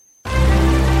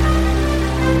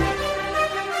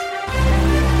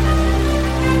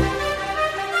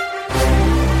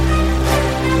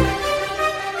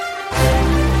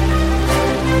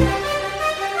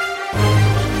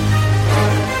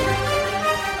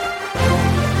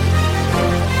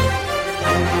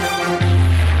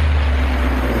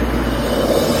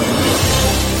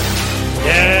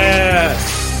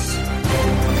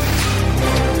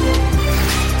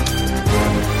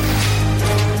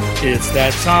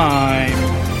that time.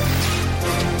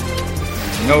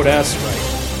 No, that's right.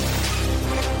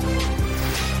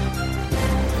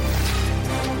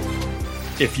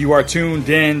 If you are tuned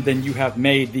in, then you have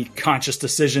made the conscious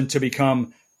decision to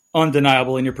become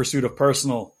undeniable in your pursuit of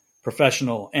personal,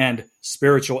 professional, and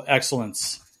spiritual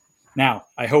excellence. Now,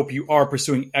 I hope you are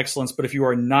pursuing excellence, but if you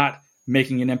are not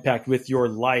making an impact with your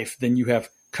life, then you have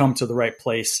come to the right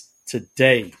place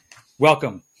today.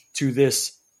 Welcome to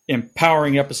this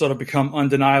empowering episode of Become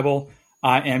Undeniable.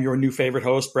 I am your new favorite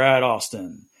host, Brad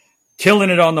Austin. Killing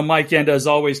it on the mic and, as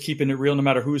always, keeping it real no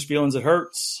matter whose feelings it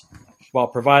hurts, while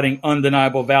providing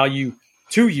undeniable value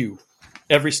to you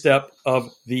every step of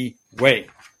the way.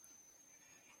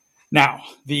 Now,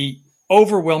 the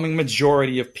overwhelming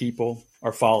majority of people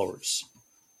are followers.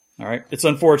 All right. It's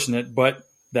unfortunate, but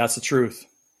that's the truth.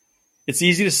 It's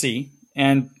easy to see.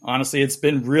 And honestly, it's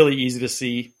been really easy to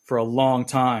see for a long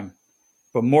time,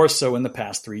 but more so in the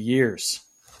past 3 years.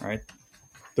 All right.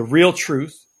 The real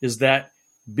truth is that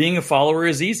being a follower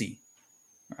is easy.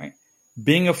 All right.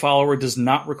 Being a follower does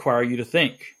not require you to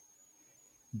think.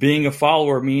 Being a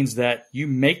follower means that you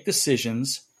make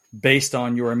decisions based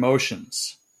on your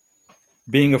emotions.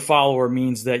 Being a follower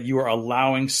means that you are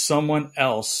allowing someone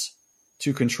else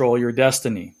to control your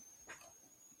destiny.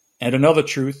 And another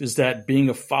truth is that being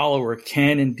a follower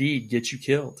can indeed get you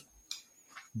killed.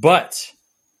 But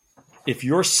if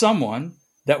you're someone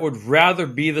that would rather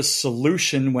be the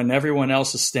solution when everyone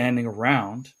else is standing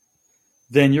around,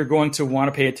 then you're going to want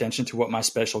to pay attention to what my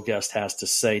special guest has to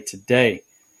say today.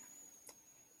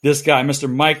 This guy,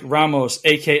 Mr. Mike Ramos,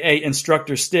 a.k.a.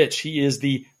 Instructor Stitch, he is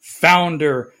the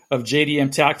founder of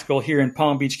JDM Tactical here in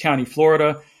Palm Beach County,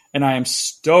 Florida, and I am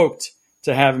stoked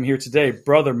to have him here today.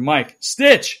 Brother Mike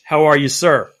Stitch, how are you,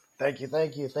 sir? Thank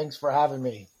you. Thanks for having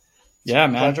me. Yeah,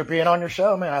 man. Pleasure being on your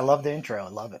show, man. I love the intro. I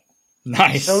love it.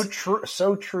 Nice.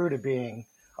 So true to being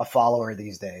a follower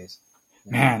these days.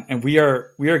 Man, and we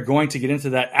are going to get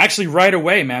into that actually right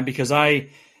away, man, because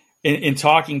in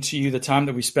talking to you the time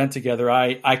that we spent together,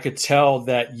 I could tell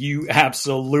that you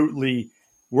absolutely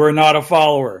were not a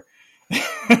follower.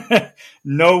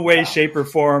 No way, shape, or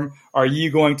form are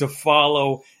you going to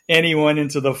follow anyone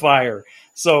into the fire.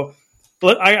 So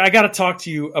I got to talk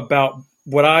to you about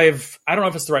what I don't know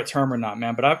if it's the right term or not,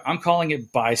 man, but I'm calling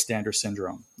it bystander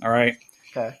syndrome. All right.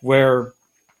 Okay. Where,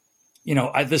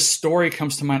 this story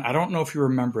comes to mind. I don't know if you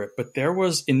remember it, but there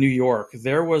was in New York,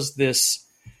 there was this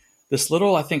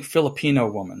little, I think,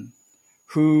 Filipino woman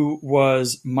who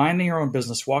was minding her own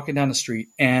business, walking down the street,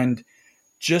 and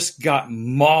just got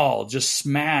mauled, just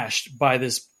smashed by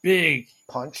this big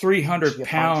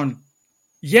 300-pound.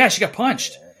 Yeah, she got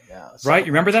punched. Yeah, right?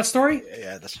 You remember that story?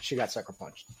 Yeah, she got sucker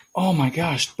punched. Oh my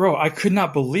gosh, bro! I could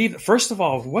not believe it. First of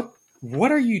all,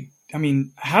 what are you? I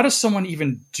mean, how does someone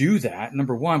even do that?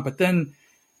 Number one, but then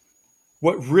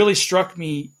what really struck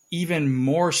me even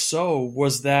more so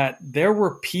was that there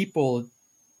were people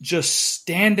just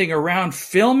standing around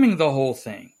filming the whole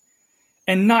thing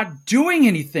and not doing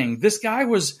anything. This guy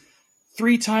was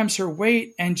 3 times her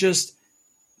weight and just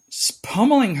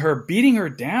pummeling her, beating her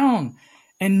down,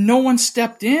 and no one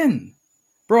stepped in.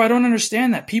 Bro, I don't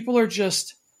understand that. People are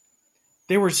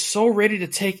they were so ready to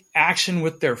take action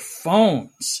with their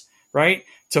phones, right?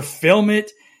 To film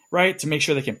it, right? To make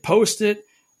sure they can post it.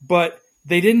 But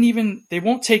they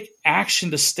won't take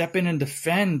action to step in and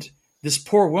defend this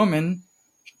poor woman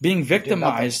being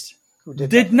victimized. Who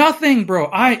did nothing, bro.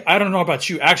 I don't know about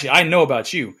you. Actually, I know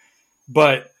about you.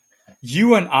 But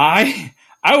you and I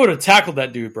would have tackled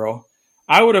that dude, bro.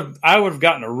 I would have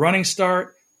gotten a running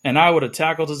start, and I would have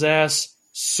tackled his ass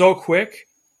so quick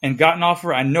and gotten off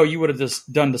her. I know you would have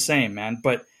just done the same, man.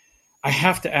 But I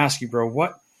have to ask you, bro,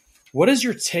 what is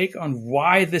your take on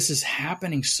why this is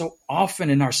happening so often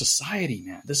in our society,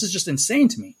 man? This is just insane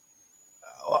to me.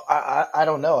 I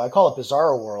don't know. I call it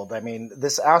bizarre world. I mean,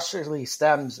 this actually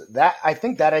I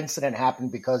think that incident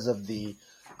happened because of the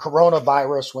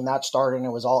coronavirus when that started, and it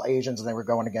was all Asians and they were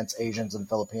going against Asians and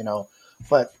Filipino.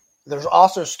 But there's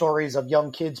also stories of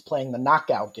young kids playing the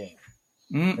knockout game.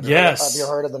 Yes. Have you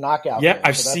heard of the knockout game? Yeah,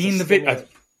 I've seen the video.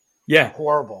 Yeah.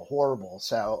 Horrible.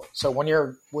 So when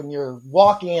you're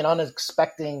walking in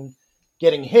unexpecting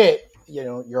getting hit,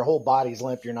 your whole body's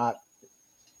limp. You're not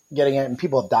getting it, and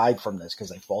people have died from this because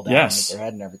they fall down and hit their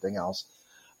head and everything else.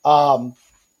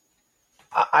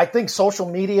 I think social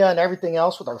media and everything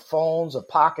else with our phones, a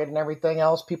pocket and everything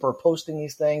else, people are posting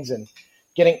these things and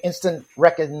getting instant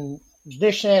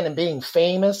recognition and being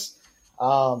famous.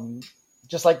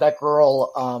 Just like that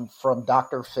girl from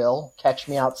Dr. Phil, Catch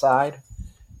Me Outside.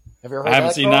 Have you ever heard I haven't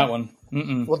that seen girl? that one.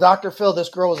 Mm-mm. Well, Dr. Phil, this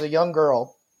girl was a young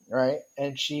girl, right?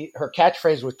 And her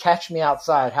catchphrase was "Catch me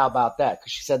outside." How about that?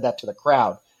 Because she said that to the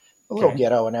crowd, a little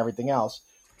ghetto and everything else.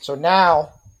 So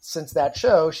now, since that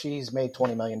show, she's made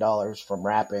 $20 million from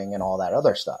rapping and all that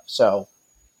other stuff. So,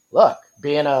 look,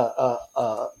 being a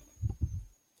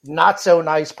not so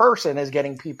nice person is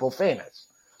getting people famous.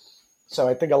 So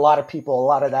I think a lot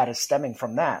of that is stemming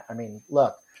from that. I mean,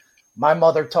 look, my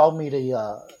mother told me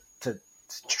to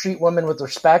treat women with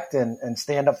respect and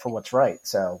stand up for what's right.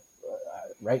 So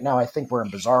right now, I think we're in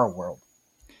bizarre world.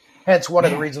 Hence, one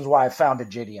of the reasons why I founded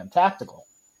JDM Tactical.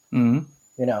 Mm-hmm.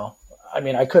 You know, I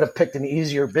mean, I could have picked an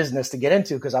easier business to get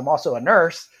into because I'm also a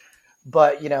nurse.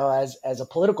 But, you know, as a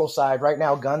political side right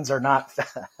now, guns are not,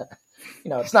 you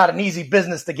know, it's not an easy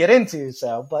business to get into.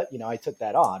 So, but, you know, I took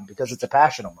that on because it's a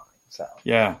passion of mine. So,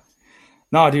 yeah.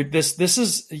 No, dude, this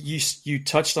is, you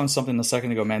touched on something a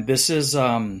second ago, man. This is,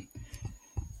 man,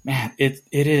 it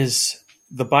is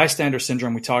the bystander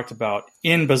syndrome we talked about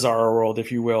in Bizarro World,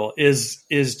 if you will, is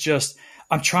just,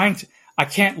 I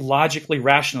can't logically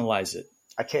rationalize it.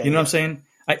 I can't. You know what I'm saying?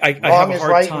 I wrong have a is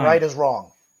hard right time. And right is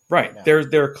wrong. Right.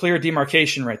 There's a clear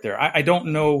demarcation right there. I don't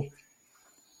know.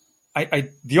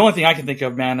 The only thing I can think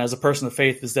of, man, as a person of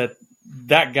faith is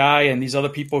that guy and these other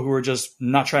people who are just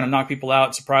not trying to knock people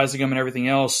out, surprising them and everything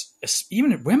else,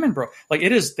 even women, bro, like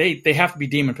it is, they have to be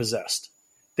demon possessed.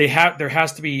 There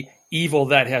has to be evil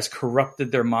that has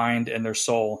corrupted their mind and their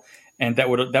soul. And that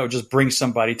would just bring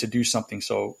somebody to do something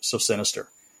so sinister,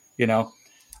 you know?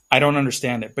 I don't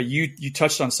understand it, but you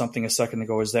touched on something a second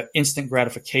ago, is that instant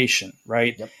gratification,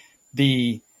 right? Yep.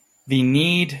 The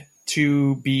need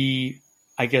to be,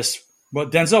 I guess, well,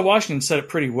 Denzel Washington said it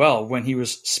pretty well when he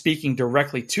was speaking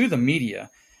directly to the media.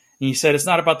 And he said, it's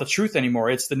not about the truth anymore.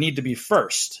 It's the need to be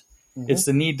first. Mm-hmm. It's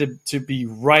the need to be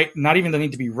right. Not even the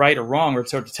need to be right or wrong or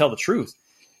to tell the truth.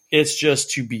 It's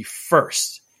just to be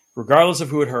first, regardless of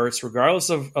who it hurts, regardless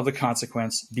of the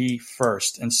consequence, be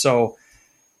first. And so,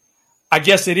 I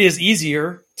guess it is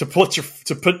easier to pull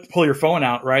your phone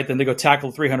out, right, than to go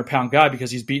tackle a 300-pound guy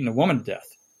because he's beating a woman to death.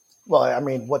 Well, I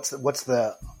mean, what's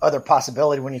the other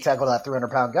possibility when you tackle that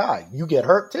 300-pound guy? You get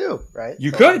hurt too, right?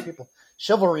 You could.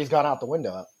 Chivalry's gone out the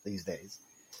window these days.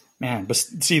 Man, but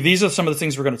see, these are some of the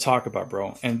things we're going to talk about,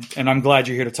 bro, and I'm glad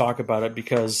you're here to talk about it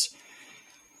because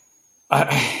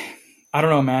I don't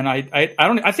know, man.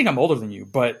 I think I'm older than you,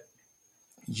 but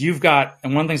you've got,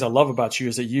 and one of the things I love about you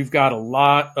is that you've got a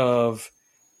lot of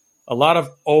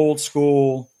old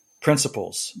school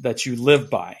principles that you live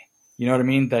by. You know what I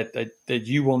mean? That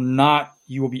you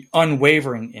will be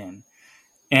unwavering in.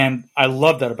 And I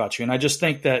love that about you. And I just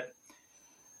think that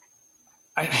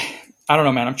I don't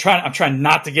know, man. I'm trying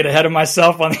not to get ahead of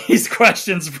myself on these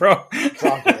questions, bro. It's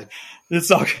all good.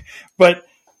 It's all good. But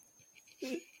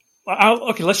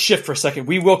okay, let's shift for a second.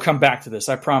 We will come back to this,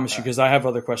 I promise you, because I have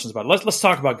other questions about it. Let's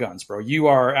talk about guns, bro. You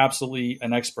are absolutely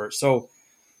an expert. So,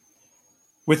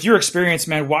 with your experience,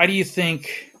 man, why do you think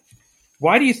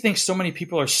so many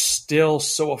people are still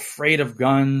so afraid of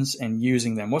guns and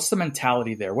using them? What's the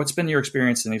mentality there? What's been your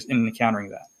experience in encountering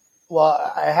that?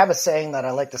 Well, I have a saying that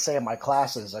I like to say in my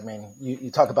classes. I mean, you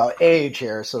talk about age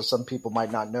here, so some people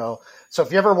might not know. So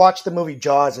if you ever watched the movie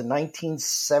Jaws in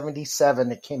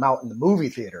 1977, it came out in the movie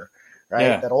theater, right?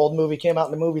 Yeah. That old movie came out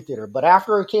in the movie theater. But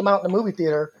after it came out in the movie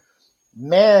theater,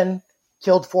 men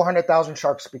killed 400,000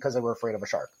 sharks because they were afraid of a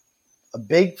shark. A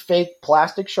big fake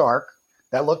plastic shark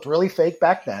that looked really fake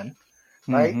back then,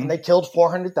 right? Mm-hmm. And they killed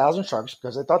 400,000 sharks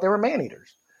because they thought they were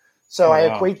man-eaters. So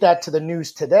I equate that to the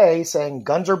news today saying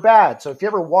guns are bad. So if you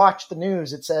ever watch the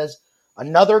news, it says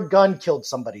another gun killed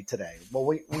somebody today. Well,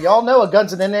 we all know a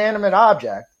gun's an inanimate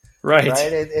object, right?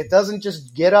 It doesn't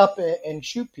just get up and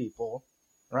shoot people,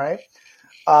 right?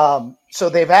 So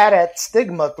they've had that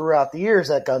stigma throughout the years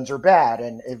that guns are bad.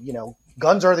 And,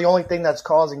 guns are the only thing that's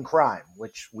causing crime,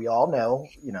 which we all know,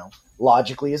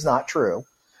 logically is not true.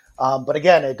 But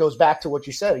again, it goes back to what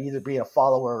you said, either being a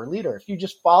follower or a leader. If you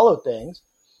just follow things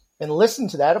and listen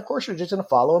to that, of course, you're just going to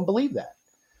follow and believe that.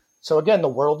 So again, the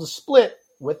world is split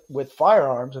with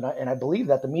firearms, and I believe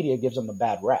that the media gives them a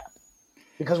bad rap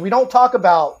because we don't talk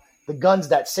about the guns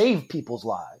that save people's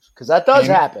lives because that does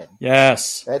happen.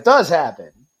 Yes, it does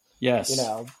happen. Yes,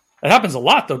 it happens a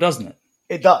lot, though, doesn't it?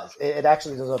 It does. It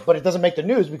actually does, but it doesn't make the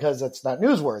news because it's not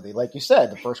newsworthy, like you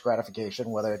said. The first gratification,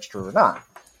 whether it's true or not.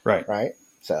 Right.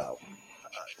 So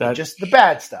just the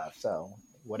bad stuff. So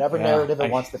whatever narrative it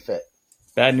wants to fit.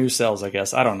 Bad news sells, I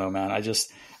guess. I don't know, man.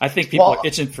 I think people are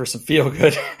itching for some feel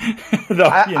good.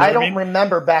 I don't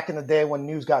remember back in the day when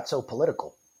news got so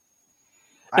political.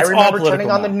 I remember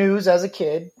turning on the news as a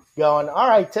kid going, all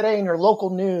right, today in your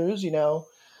local news,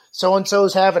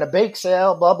 so-and-so's having a bake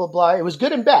sale, blah, blah, blah. It was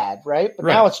good and bad, right? But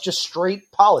now it's just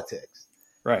straight politics.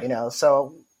 Right.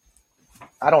 So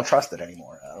I don't trust it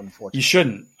anymore, unfortunately. You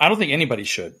shouldn't. I don't think anybody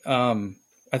should.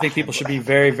 I think people should be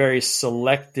very, very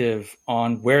selective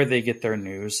on where they get their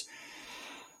news.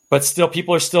 But still,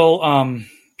 people are still in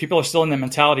that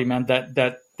mentality, man,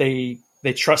 that they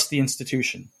trust the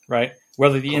institution, right?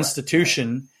 Whether the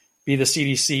institution be the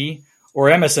CDC or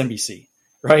MSNBC,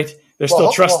 right? They're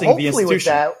still trusting the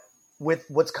institution. With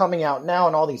what's coming out now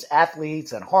and all these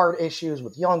athletes and heart issues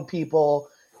with young people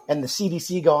and the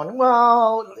CDC going,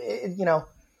 well,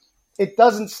 it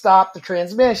doesn't stop the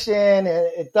transmission.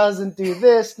 It doesn't do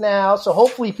this now. So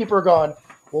hopefully people are going,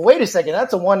 well, wait a second.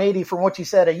 That's a 180 from what you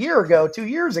said a year ago, 2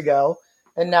 years ago.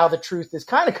 And now the truth is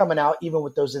kind of coming out even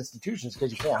with those institutions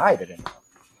because you can't hide it anymore.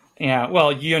 Yeah,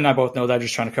 well, you and I both know they're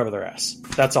just trying to cover their ass.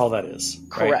 That's all that is.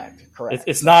 Right? Correct.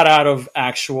 It's not out of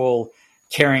actual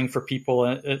caring for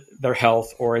people, their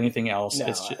health, or anything else. No,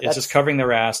 it's just covering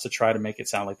their ass to try to make it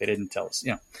sound like they didn't tell us.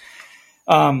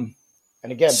 And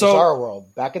again, bizarre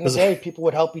world. Back in the day, people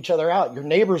would help each other out. Your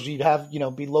neighbors, you'd have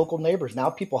be local neighbors. Now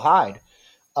people hide.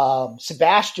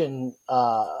 Sebastian,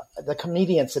 the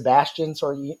comedian Sebastian. So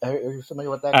are you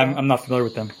familiar with that guy? I'm not familiar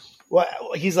with them. Well,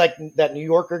 he's like that New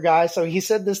Yorker guy. So he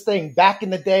said this thing back in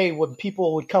the day when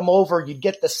people would come over, you'd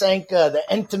get the Sanka, the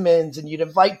Entenmann's, and you'd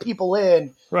invite people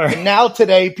in. Right. And now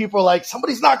today, people are like,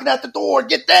 somebody's knocking at the door.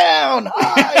 Get down.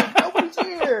 Hi, nobody's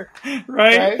here.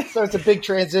 Right. So it's a big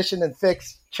transition and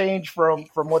change from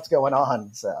what's going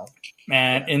on. So,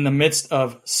 man, in the midst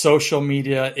of social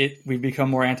media, we've become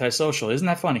more antisocial. Isn't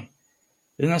that funny?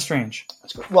 Isn't that strange?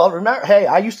 Well, remember, hey,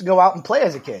 I used to go out and play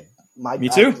as a kid. Me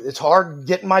too. It's hard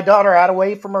getting my daughter out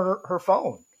away from her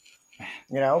phone.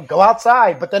 Go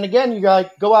outside. But then again, you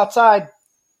go outside,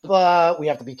 but we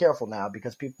have to be careful now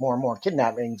because more and more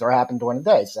kidnappings are happening during the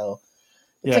day. So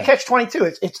it's a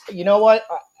catch-22. It's you know what?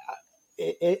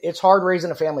 It's hard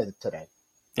raising a family today.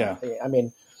 Yeah. I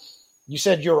mean, you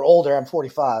said you were older. I'm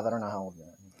 45. I don't know how old you are.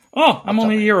 Oh, I'm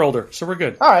only a year older, so we're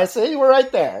good. All right, so we're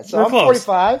right there. So I'm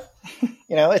 45.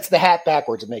 It's the hat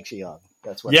backwards that makes you young.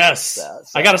 That's what. Yes, so.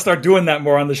 I got to start doing that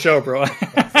more on the show, bro.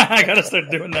 I got to start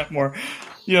doing that more.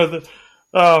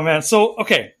 Oh man. So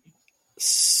okay.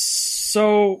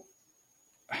 So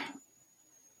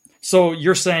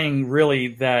you're saying really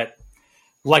that,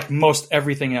 like most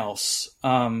everything else,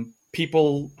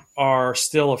 people are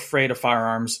still afraid of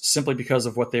firearms simply because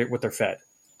of what they're fed.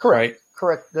 Correct. Right?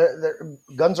 Correct.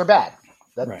 Guns are bad.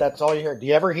 That's all you hear. Do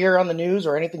you ever hear on the news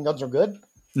or anything guns are good?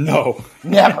 No.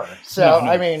 Never. So, no.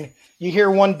 I mean, you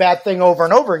hear one bad thing over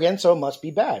and over again, so it must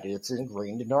be bad. It's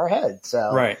ingrained into our head.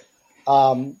 So, right.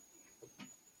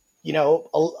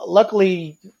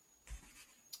 Luckily,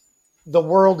 the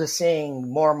world is seeing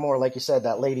more and more, like you said,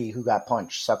 that lady who got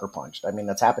sucker punched. I mean,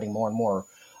 that's happening more and more.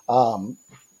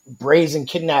 Brazen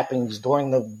kidnappings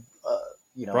during the,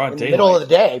 in the middle of the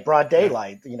day, broad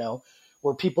daylight,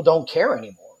 where people don't care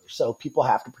anymore. So people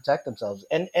have to protect themselves.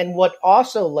 And what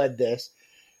also led this,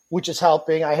 which is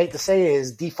helping, I hate to say,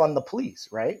 is defund the police,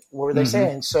 right? What were they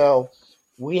saying? So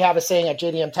we have a saying at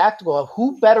JDM Tactical of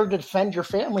who better to defend your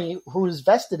family who is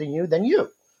vested in you than you,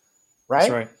 right?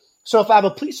 That's right. So if I have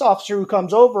a police officer who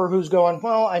comes over who's going,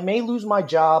 well, I may lose my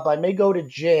job, I may go to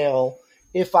jail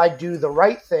if I do the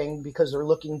right thing because they're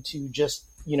looking to just,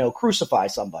 crucify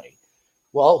somebody.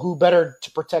 Well, who better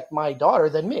to protect my daughter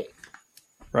than me?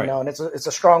 Right. And it's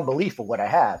a strong belief of what I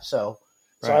have. So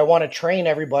I want to train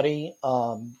everybody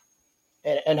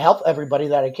and help everybody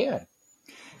that I can.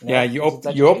 You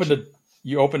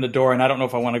opened the door, and I don't know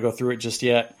if I want to go through it just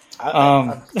yet.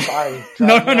 I'm sorry.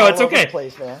 No, it's okay.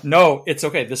 Place, man. No, it's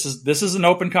okay. This is an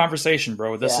open conversation,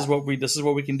 bro. This is what we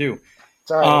can do.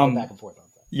 It's all right. We'll go back and forth on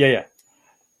that.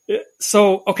 Yeah.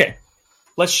 So okay.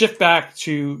 Let's shift back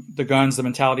to the guns, the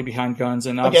mentality behind guns,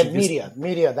 and again,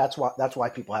 media. That's why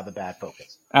people have a bad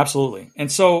focus. Absolutely. And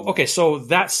so, okay. So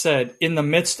that said, in the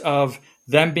midst of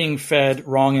them being fed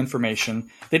wrong information,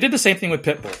 they did the same thing with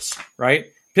pit bulls, right?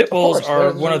 Pit bulls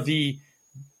are one of the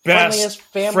best,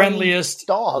 friendliest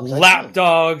dogs, lap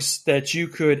dogs that you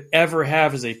could ever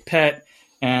have as a pet,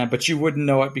 but you wouldn't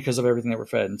know it because of everything that were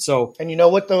fed. And you know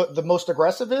what the most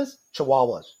aggressive is?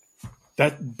 Chihuahuas.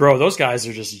 Those guys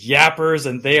are just yappers,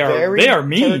 and they are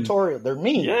mean. Territorial. They're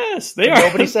mean. Yes, they are.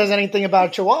 Nobody says anything about a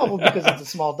Chihuahua because it's a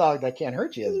small dog that can't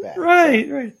hurt you as bad.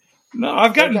 Right. No,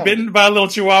 I've gotten bitten by a little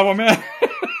Chihuahua, man.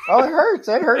 Oh, it hurts.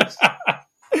 And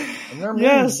they're mean.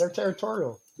 Yes. They're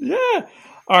territorial. Yeah.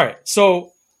 All right.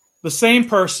 So the same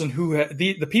person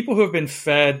the people who have been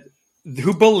fed,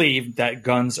 who believe that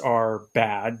guns are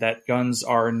bad, that guns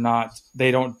are not, they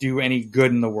don't do any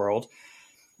good in the world.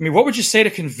 I mean, what would you say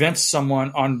to convince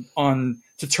someone on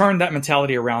to turn that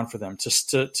mentality around for them,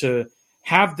 to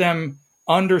have them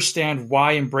understand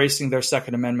why embracing their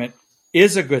Second Amendment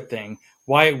is a good thing,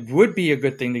 why it would be a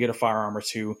good thing to get a firearm or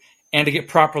two, and to get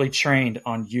properly trained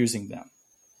on using them?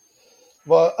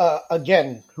 Well,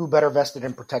 again, who better vested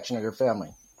in protection of your family?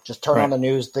 Just turn on the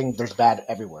news, there's bad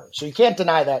everywhere. So you can't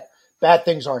deny that bad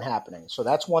things aren't happening. So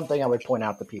that's one thing I would point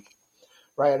out to people,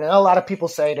 right? And a lot of people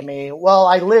say to me, well,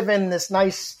 I live in this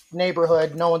nice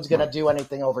neighborhood. No one's going to do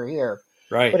anything over here.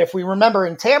 Right. But if we remember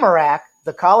in Tamarack,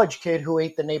 the college kid who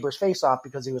ate the neighbor's face off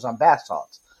because he was on bath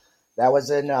salts, that was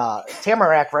in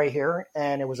Tamarack right here.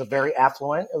 And it was a very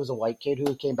affluent, it was a white kid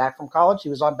who came back from college. He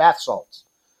was on bath salts,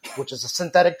 which is a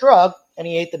synthetic drug. And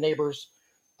he ate the neighbor's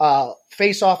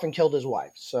face off and killed his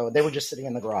wife. So they were just sitting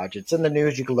in the garage. It's in the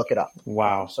news. You can look it up.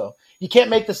 Wow. So you can't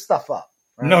make this stuff up.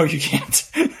 Right? No, you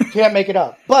can't. You can't make it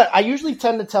up. But I usually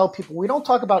tend to tell people, we don't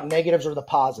talk about negatives or the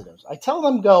positives. I tell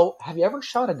them, have you ever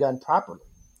shot a gun properly?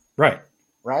 Right.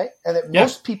 Right? And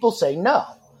most people say no.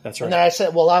 That's right. And then I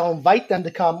said, well, I'll invite them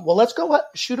to come. Well, let's go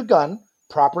shoot a gun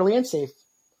properly and safe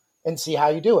and see how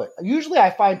you do it. Usually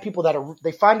I find people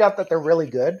they find out that they're really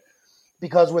good,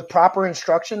 because with proper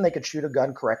instruction, they could shoot a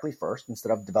gun correctly first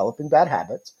instead of developing bad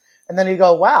habits. And then you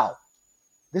go, wow,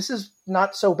 this is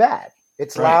not so bad.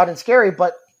 It's loud and scary,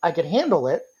 but I could handle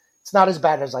it. It's not as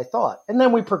bad as I thought. And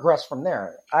then we progress from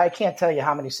there. I can't tell you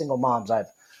how many single moms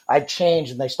I've changed,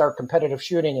 and they start competitive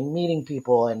shooting and meeting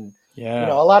people. And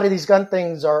a lot of these gun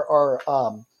things are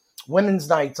women's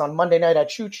nights on Monday night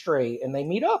at Shoot Straight, and they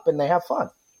meet up and they have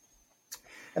fun.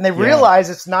 And they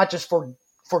realize it's not just for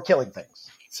killing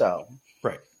things. So...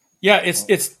 Right. Yeah,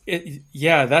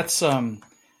 that's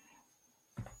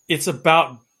it's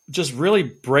about just really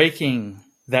breaking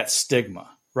that stigma,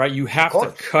 right? You have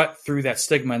to cut through that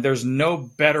stigma, and there's no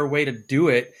better way to do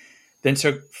it than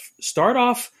to start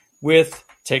off with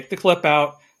take the clip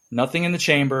out, nothing in the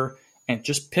chamber, and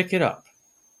just pick it up.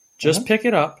 Just pick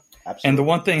it up. Absolutely. And the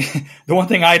one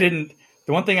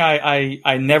thing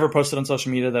I never posted on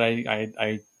social media that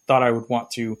I thought I would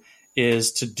want to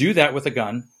is to do that with a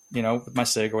gun. With my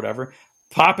SIG or whatever,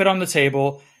 pop it on the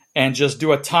table and just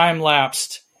do a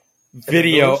time-lapsed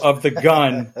video of the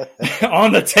gun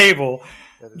on the table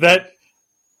that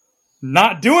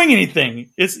not doing anything.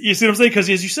 You see what I'm saying? Because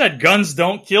as you said, guns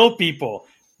don't kill people.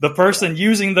 The person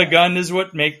using the gun is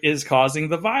what is causing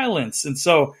the violence. And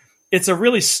so it's a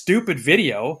really stupid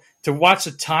video to watch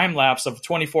a time-lapse of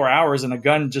 24 hours and a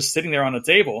gun just sitting there on the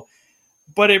table.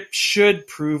 But it should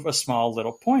prove a small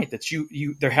little point that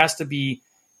there has to be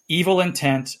evil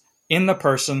intent in the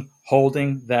person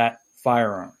holding that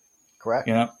firearm. Correct.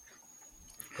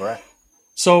 Correct.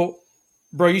 So,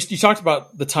 bro, you talked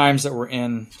about the times that we're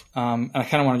in, and I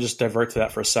kind of want to just divert to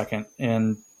that for a second.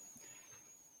 And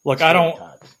look,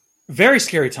 very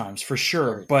scary times for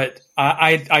sure, but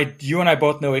you and I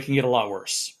both know it can get a lot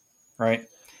worse, right?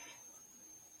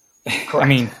 Correct. I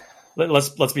mean,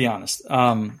 let's be honest.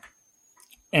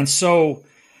 And so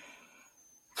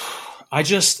I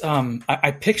just I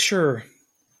picture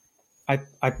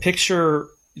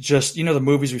just the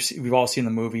movies we've all seen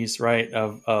the movies, right,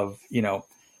 of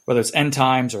whether it's end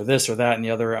times or this or that and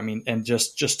the other. I mean, and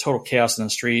just total chaos in the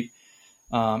street.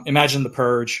 Imagine The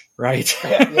Purge, right?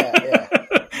 Yeah.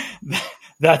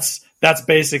 That's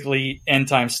basically end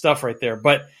time stuff right there.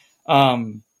 But I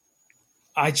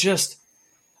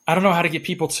don't know how to get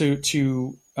people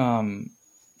to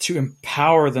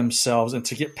empower themselves and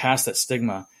to get past that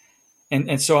stigma.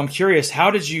 And so I'm curious,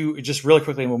 how did you, just really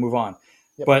quickly and we'll move on,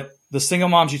 but the single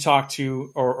moms you talked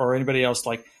to or anybody else,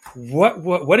 like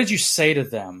what did you say to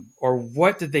them, or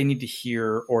what did they need to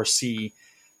hear or see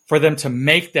for them to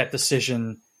make that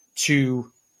decision to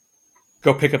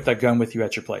go pick up that gun with you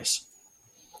at your place?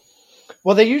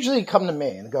 Well, they usually come to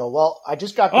me and go, well, I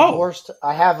just got divorced.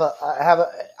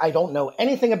 I don't know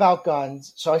anything about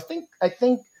guns. So I think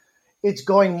it's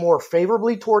going more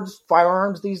favorably towards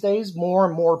firearms these days. More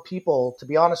and more people, to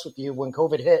be honest with you, when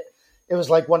COVID hit, it was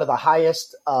like one of the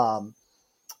highest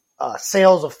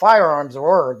sales of firearms there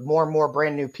were. More and more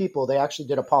brand new people. They actually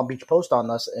did a Palm Beach post on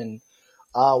this, and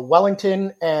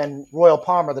Wellington and Royal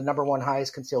Palm are the number one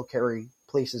highest concealed carry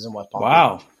places in West Palm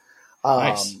Beach. Wow.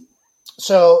 Nice.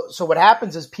 So what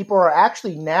happens is people are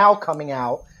actually now coming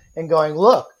out and going,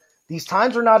 look, these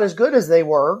times are not as good as they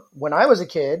were when I was a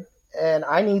kid. And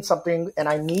I need something, and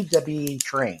I need to be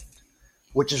trained,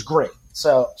 which is great.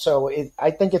 So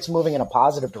I think it's moving in a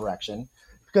positive direction,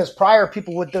 because prior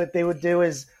people what they would do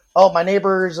is, oh, my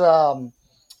neighbors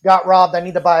got robbed. I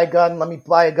need to buy a gun. Let me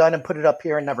buy a gun and put it up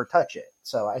here and never touch it.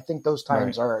 So I think those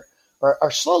times are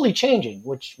slowly changing,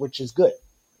 which is good,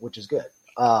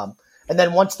 And And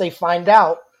then once they find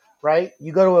out, right,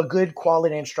 you go to a good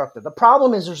quality instructor. The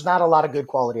problem is there's not a lot of good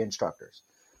quality instructors,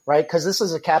 right? Because this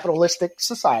is a capitalistic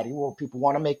society where people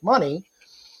want to make money,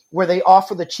 where they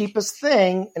offer the cheapest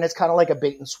thing, and it's kind of like a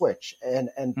bait and switch. And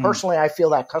personally, I feel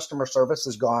that customer service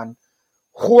has gone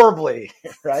horribly,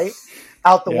 right,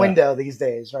 out the window these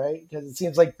days, right? Because it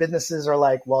seems like businesses are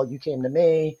like, well, you came to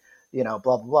me, you know,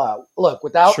 blah, blah, blah. Look,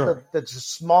 without the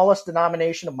smallest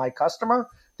denomination of my customer,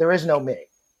 there is no me.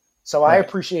 So I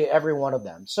appreciate every one of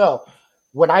them. So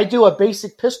when I do a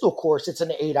basic pistol course, it's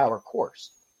an 8-hour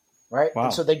course, right? Wow.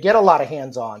 And so they get a lot of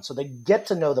hands-on. So they get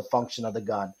to know the function of the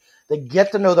gun. They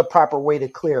get to know the proper way to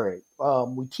clear it.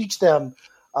 We teach them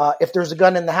if there's a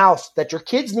gun in the house that your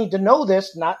kids need to know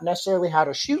this, not necessarily how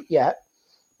to shoot yet,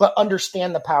 but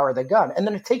understand the power of the gun. And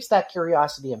then it takes that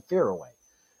curiosity and fear away.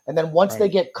 And then once they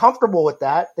get comfortable with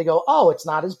that, they go, oh, it's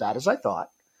not as bad as I thought.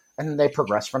 And then they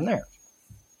progress from there.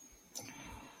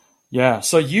 Yeah.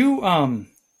 So you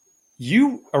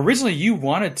originally you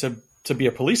wanted to be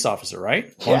a police officer,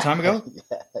 right? A long time ago?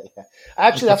 Yeah.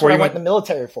 Actually, that's what I went in the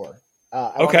military for.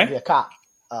 I wanted to be a cop.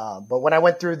 But when I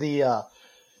went through the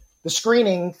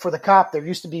screening for the cop, there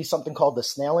used to be something called the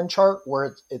Snellen chart,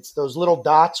 where it's those little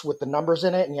dots with the numbers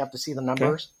in it, and you have to see the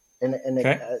numbers. Okay.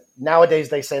 And nowadays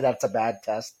they say that's a bad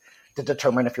test to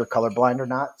determine if you're colorblind or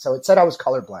not. So it said I was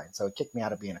colorblind, so it kicked me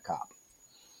out of being a cop.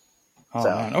 Oh,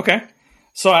 man. Okay.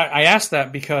 So I asked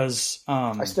that because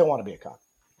I still want to be a cop.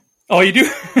 Oh, you do?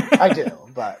 I do,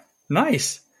 but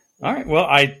nice. All right. Well,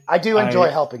 I do enjoy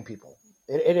helping people.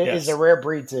 It is a rare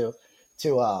breed to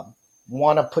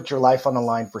want to put your life on the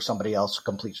line for somebody else, a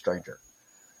complete stranger.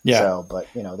 Yeah. So, but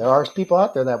you know, there are people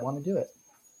out there that want to do it.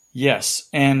 Yes,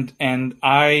 and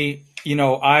I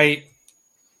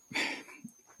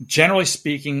generally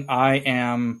speaking,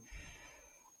 I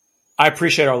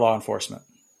appreciate our law enforcement.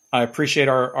 I appreciate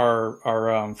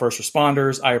our first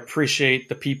responders. I appreciate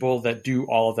the people that do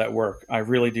all of that work. I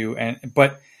really do.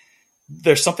 But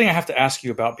there's something I have to ask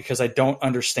you about because I don't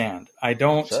understand. I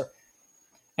don't, sure.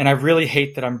 And I really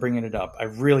hate that I'm bringing it up. I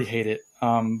really hate it.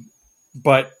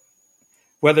 But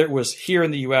whether it was here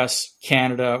in the U.S.,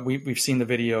 Canada, we've seen the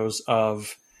videos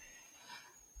of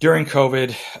during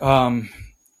COVID.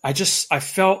 I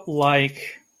felt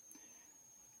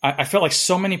like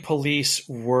so many police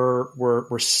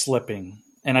were slipping,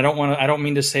 and I don't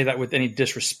mean to say that with any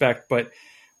disrespect, but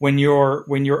when you're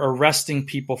arresting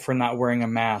people for not wearing a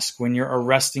mask, when you're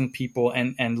arresting people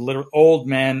and little old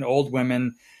men, old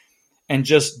women, and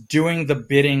just doing the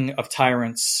bidding of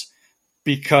tyrants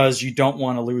because you don't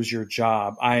want to lose your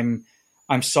job, I'm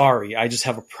sorry, I just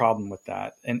have a problem with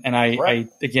that, and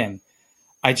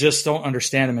I just don't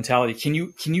understand the mentality.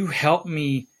 Can you help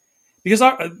me? Because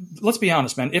let's be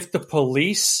honest, man, if the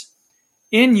police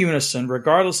in unison,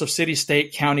 regardless of city,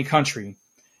 state, county, country,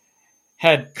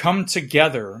 had come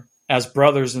together as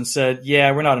brothers and said,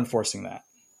 yeah, we're not enforcing that.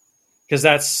 Because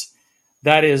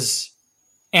that is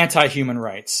anti-human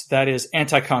rights. That is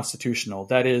anti-constitutional.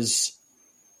 That is,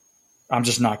 I'm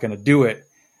just not going to do it.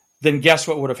 Then guess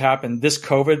what would have happened? This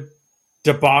COVID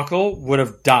debacle would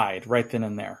have died right then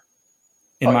and there,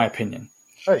 in my opinion.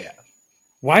 Oh, yeah.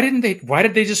 Why did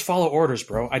they just follow orders,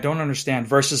 bro? I don't understand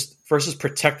versus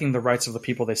protecting the rights of the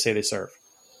people they say they serve.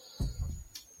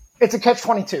 It's a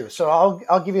catch-22. So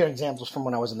I'll give you examples from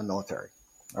when I was in the military.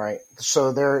 All right.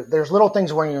 So there's little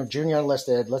things when you're junior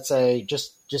enlisted, let's say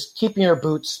just keeping your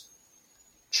boots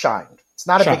shined. It's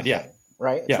not a big thing,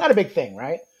 right? It's not a big thing,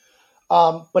 right?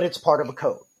 But it's part of a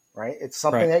code, right? It's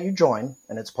something that you join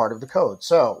and it's part of the code.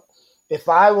 So if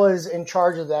I was in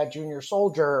charge of that junior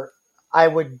soldier, I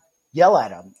would yell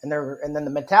at him, and then the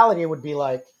mentality would be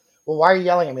like, well, why are you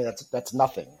yelling at me? That's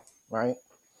nothing, right?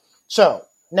 So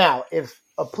now, if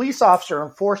a police officer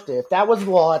enforced it, if that was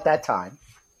the law at that time,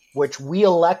 which we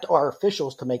elect our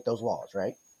officials to make those laws,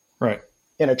 right? Right.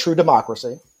 In a true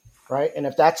democracy, right? And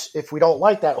if we don't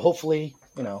like that, hopefully,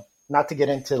 not to get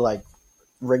into like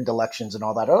rigged elections and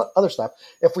all that other stuff.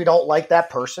 If we don't like that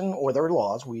person or their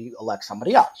laws, we elect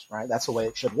somebody else, right? That's the way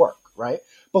it should work, right?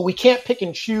 But we can't pick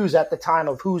and choose at the time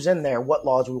of who's in there, what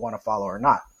laws we want to follow or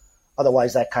not.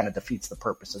 Otherwise, that kind of defeats the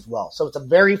purpose as well. So it's a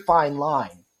very fine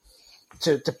line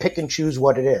to pick and choose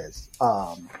what it is.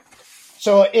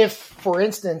 So if, for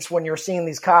instance, when you're seeing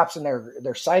these cops and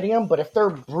they're citing them, but if they're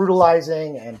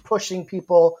brutalizing and pushing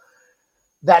people,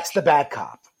 that's the bad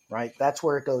cop, right? That's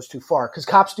where it goes too far because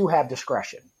cops do have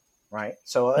discretion, right?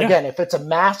 So again, if it's a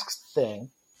mask thing,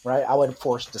 right, I would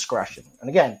enforce discretion. And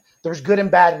again, there's good and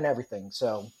bad in everything.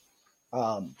 So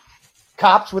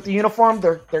cops with the uniform,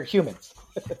 they're humans.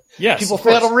 Yes, people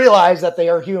fail to realize that they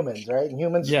are humans, right? And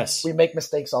humans, we make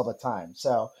mistakes all the time.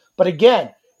 So, but again,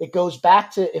 it goes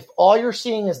back to, if all you're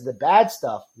seeing is the bad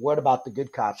stuff, what about the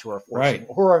good cops who are forcing,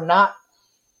 who are not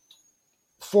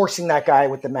forcing that guy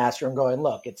with the master and going,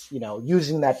 look, it's,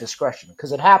 using that discretion,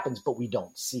 because it happens, but we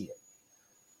don't see it.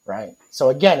 Right. So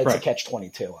again, it's a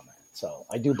catch-22 on that. So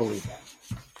I do believe that.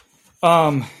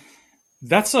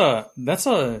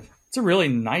 It's a really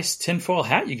nice tinfoil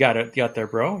hat you got there,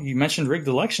 bro. You mentioned rigged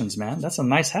elections, man. That's a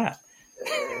nice hat.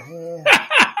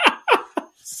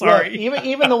 Sorry. Yeah,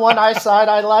 even the one side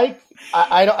I like,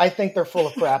 I think they're full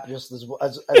of crap just as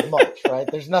much, right?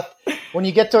 There's nothing, when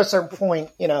you get to a certain point,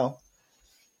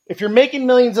 if you're making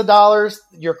millions of dollars,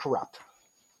 you're corrupt.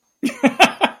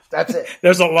 That's it.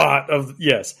 There's a lot of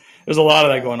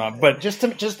that going on. But just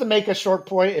to make a short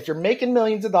point, if you're making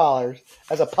millions of dollars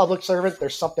as a public servant,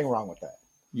 there's something wrong with that.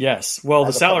 Yes. Well,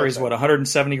 the salary is what,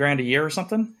 $170,000 a year or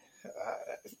something?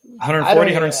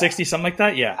 140, 160, something like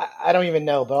that. Yeah. I don't even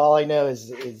know, but all I know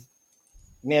is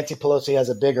Nancy Pelosi has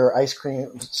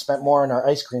spent more on our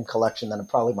ice cream collection than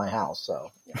probably my house.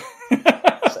 So.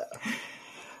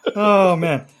 Oh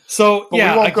man. So but we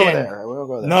won't go there. We won't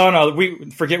go there. No,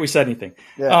 we forget we said anything.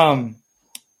 Yeah.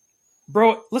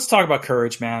 Bro, let's talk about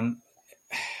courage, man.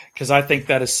 Because I think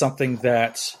that is something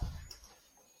that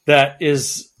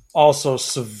is also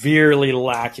severely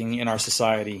lacking in our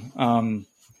society.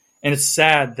 And it's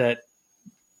sad that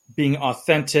being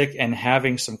authentic and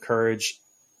having some courage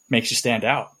makes you stand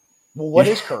out. Well, what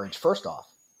is courage, first off?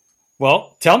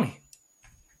 Well, tell me.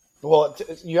 Well,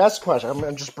 you asked a question.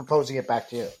 I'm just proposing it back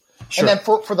to you. Sure. And then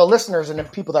for the listeners and the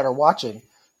people that are watching,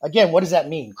 again, what does that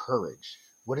mean, courage?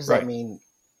 What does that mean?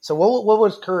 So what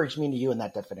does courage mean to you in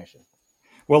that definition?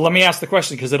 Well, let me ask the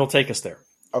question because it'll take us there.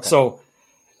 Okay. So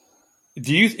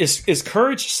is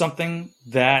courage something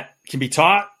that can be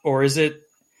taught, or is it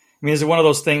one of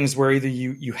those things where either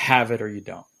you have it or you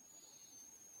don't?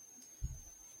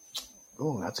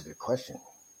 Oh, that's a good question.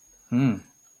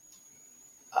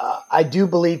 I do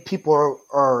believe people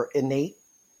are innate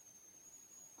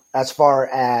as far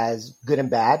as good and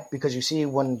bad, because you see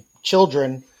when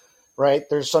children, right,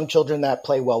 there's some children that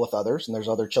play well with others, and there's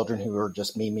other children who are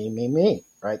just me,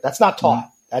 right? That's not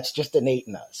taught. That's just innate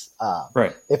in us.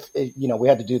 Right. If we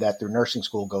had to do that through nursing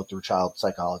school, go through child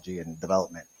psychology and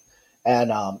development,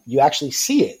 and you actually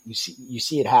see it. You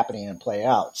see it happening and play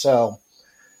out. So,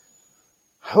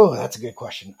 that's a good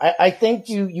question. I think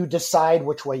you decide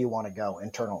which way you want to go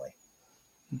internally.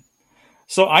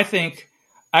 So I think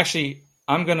actually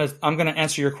I'm gonna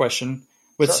answer your question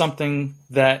with something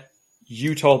that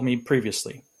you told me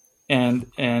previously, and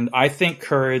I think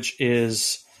courage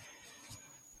is.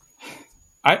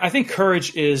 I think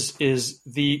courage is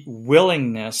the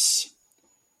willingness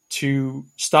to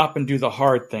stop and do the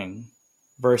hard thing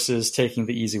versus taking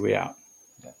the easy way out.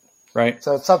 Yeah. Right.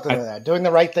 So it's something like that. Doing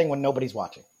the right thing when nobody's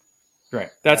watching. Right.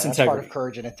 That's integrity. Part of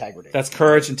courage and integrity. That's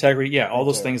courage, integrity. Yeah. All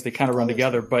those things, they kind of run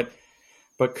together, but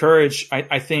courage,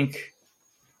 I think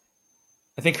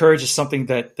courage is something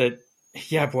that,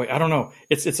 yeah, boy, I don't know.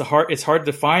 It's hard to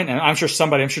define, and I'm sure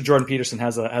Jordan Peterson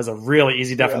has a really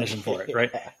easy definition for it, right?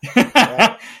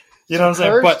 Yeah. You know what I'm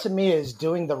saying? Courage But to me is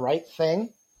doing the right thing.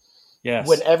 Yes.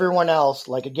 When everyone else,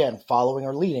 like again, following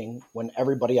or leading when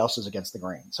everybody else is against the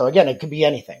grain. So again, it could be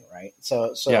anything, right?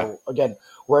 So again,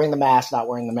 wearing the mask, not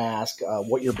wearing the mask,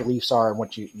 what your beliefs are and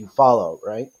what you follow,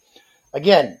 right?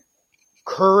 Again,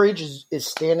 courage is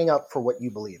standing up for what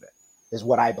you believe in. Is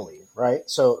what I believe, right?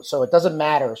 So it doesn't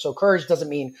matter. So courage doesn't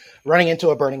mean running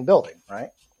into a burning building, right?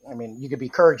 I mean, you could be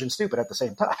courage and stupid at the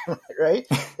same time, right?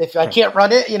 If I can't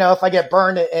run it, if I get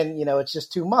burned and, it's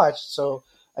just too much. So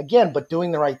again, but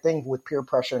doing the right thing with peer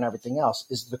pressure and everything else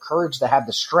is the courage to have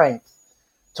the strength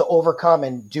to overcome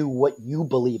and do what you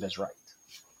believe is right,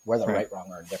 whether right, wrong,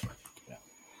 or indifferent. Yeah.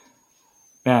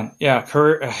 Man, yeah.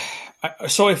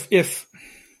 So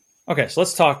okay, so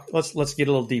let's talk. Let's get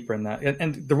a little deeper in that.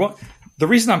 And the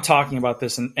reason I'm talking about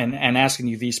this and asking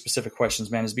you these specific questions,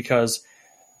 man, is because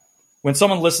when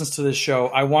someone listens to this show,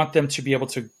 I want them to be able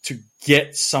to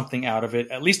get something out of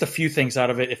it, at least a few things out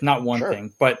of it, if not one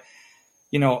thing. But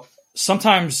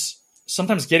sometimes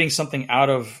getting something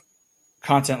out of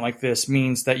content like this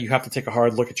means that you have to take a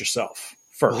hard look at yourself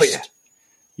first. Oh, yeah.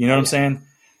 You know what I'm saying?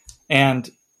 And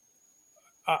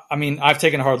I mean, I've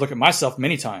taken a hard look at myself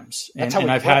many times, and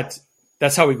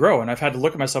that's how we grow. And I've had to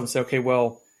look at myself and say, okay,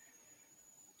 well,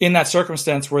 in that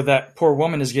circumstance where that poor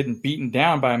woman is getting beaten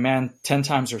down by a man 10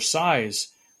 times her size,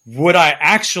 would I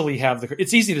actually have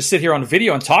it's easy to sit here on the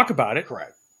video and talk about it.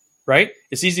 Correct. Right.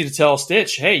 It's easy to tell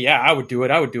Stitch, hey, yeah, I would do it.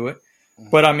 Mm-hmm.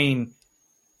 But I mean,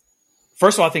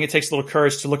 first of all, I think it takes a little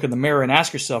courage to look in the mirror and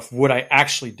ask yourself, would I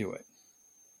actually do it?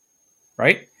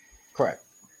 Right. Correct.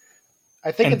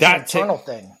 I think And it's an internal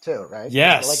thing too, right?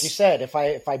 Yes. Like you said, if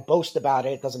I boast about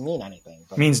it, it doesn't mean anything.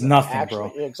 But means nothing,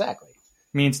 actually, bro. Exactly.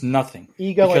 Means nothing.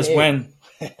 Ego because and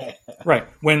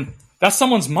when that's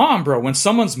someone's mom, bro. When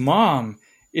someone's mom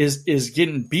is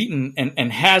getting beaten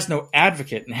and has no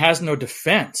advocate and has no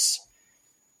defense,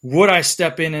 would I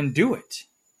step in and do it?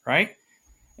 Right?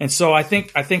 And so I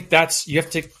think that's you have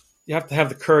to have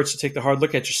the courage to take the hard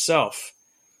look at yourself.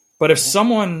 But if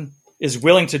someone is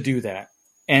willing to do that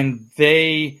and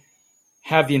they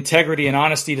have the integrity and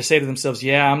honesty to say to themselves,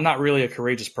 yeah, I'm not really a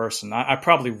courageous person. I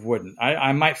probably wouldn't.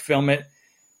 I might film it,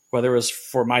 whether it was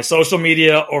for my social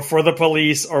media or for the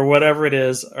police or whatever it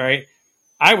is. All right.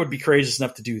 I would be courageous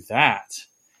enough to do that,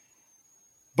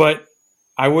 but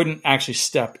I wouldn't actually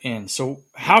step in. So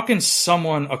how can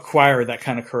someone acquire that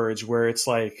kind of courage where it's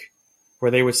like,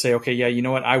 where they would say, okay, yeah, you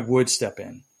know what? I would step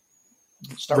in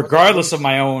regardless of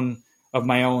my own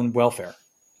welfare.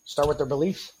 Start with their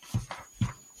beliefs.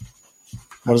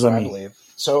 What does that mean? I believe.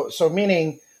 So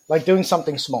meaning like doing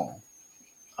something small.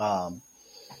 I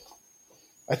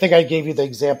think I gave you the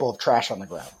example of trash on the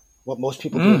ground. What most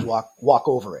people do is walk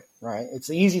over it, right? It's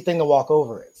the easy thing to walk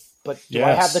over it. But do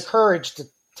I have the courage to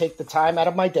take the time out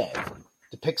of my day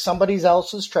to pick somebody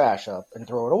else's trash up and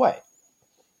throw it away?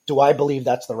 Do I believe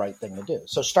that's the right thing to do?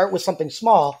 So start with something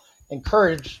small, and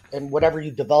courage, and whatever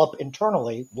you develop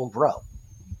internally will grow.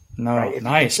 No, right? If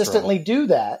nice, you consistently do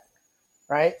that,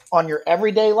 right, on your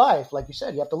everyday life, like you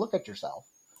said, you have to look at yourself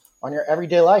on your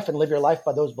everyday life and live your life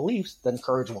by those beliefs, then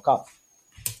courage will come.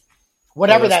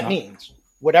 Whatever that means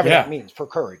for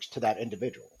courage to that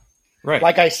individual. Right.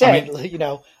 Like I said,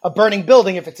 a burning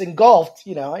building, if it's engulfed,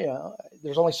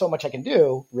 there's only so much I can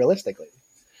do realistically.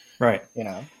 Right.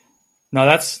 No,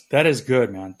 that is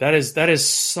good, man. That is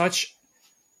such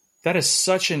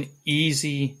an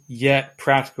easy yet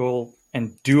practical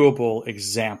and doable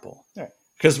example.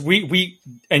 Because we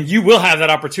and you will have that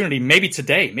opportunity maybe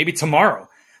today, maybe tomorrow.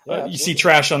 You see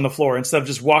trash on the floor instead of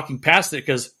just walking past it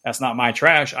because that's not my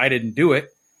trash. I didn't do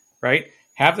it. Right.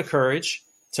 Have the courage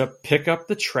to pick up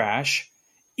the trash,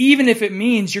 even if it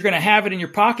means you're going to have it in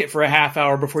your pocket for a half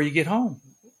hour before you get home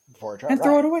and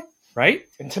throw it away. Right.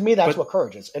 And to me, that's what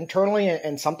courage is, internally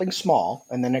and something small,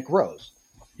 and then it grows.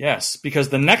 Yes, because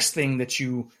the next thing that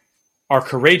you are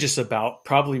courageous about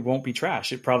probably won't be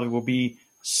trash. It probably will be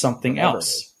something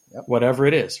else, whatever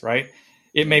it is, right?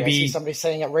 It may be somebody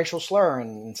saying a racial slur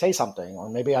and say something, or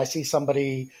maybe I see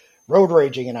somebody road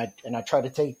raging and I try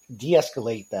to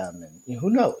de-escalate them, and who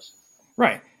knows?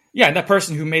 Right. Yeah, and that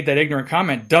person who made that ignorant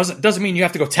comment doesn't mean you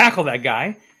have to go tackle that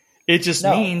guy. It just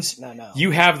means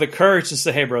you have the courage to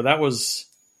say, hey, bro, that was,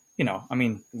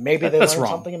 maybe they learn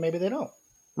something and maybe they don't.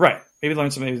 Right. Maybe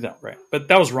learn something, maybe they don't. Right. But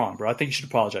that was wrong, bro. I think you should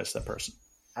apologize to that person.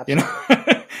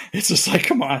 Absolutely. It's just like,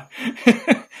 come on.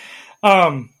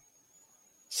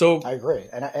 So I agree.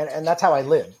 And that's how I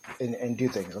live and do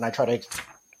things. And I try to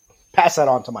pass that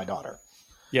on to my daughter.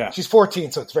 Yeah. She's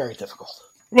 14, so it's very difficult.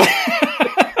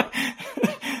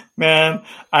 Man,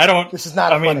 this is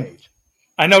not a fun age.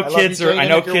 I know kids are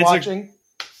watching.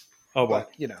 Oh boy.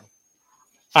 But,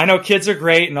 I know kids are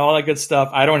great and all that good stuff.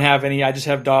 I don't have any. I just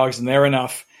have dogs and they're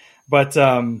enough. But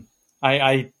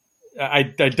I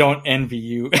don't envy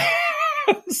you.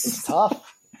 It's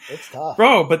tough. It's tough.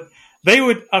 Bro, but they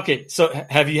would. Okay, so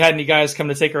have you had any guys come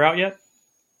to take her out yet?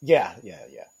 Yeah.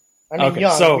 I mean,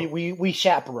 young, so we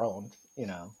chaperoned,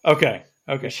 Okay.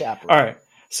 We chaperoned. All right.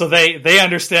 So they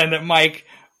understand that Mike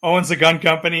owns a gun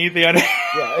company. Yeah,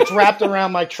 it's wrapped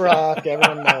around my truck.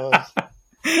 Everyone knows.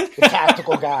 The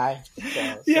tactical guy.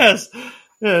 Yes.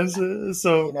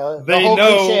 So the they whole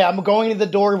know. Cliche, I'm going to the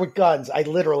door with guns. I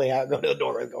literally go to the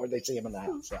door when they see him in the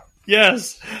house. So.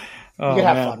 Yes. You can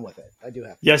have fun with it. I do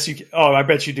have fun. Yes, you can. Oh, I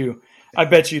bet you do.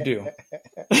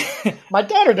 My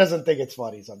daughter doesn't think it's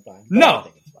funny sometimes. No.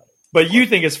 But you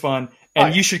think it's fun,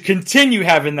 and you should continue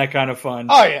having that kind of fun.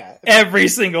 Oh, yeah. Every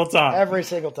single time. Every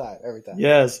time.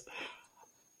 Yes.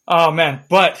 Oh, man.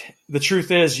 But the truth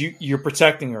is you're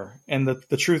protecting her. And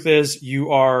the truth is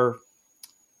you are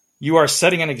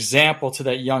setting an example to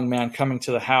that young man coming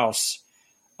to the house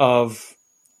of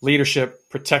leadership,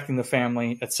 protecting the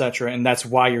family, etc. And that's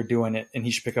why you're doing it, and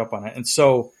he should pick up on it. And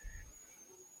so,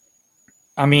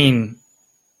 I mean,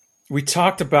 we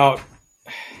talked about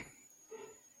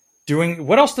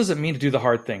what else does it mean to do the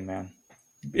hard thing, man?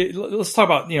 Let's talk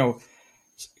about,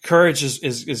 courage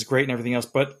is great and everything else,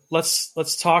 but let's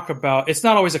talk about, it's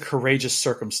not always a courageous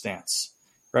circumstance,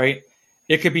 right?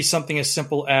 It could be something as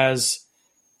simple as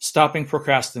stopping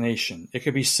procrastination. It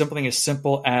could be something as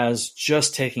simple as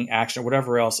just taking action or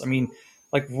whatever else. I mean,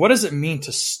 like, what else does it mean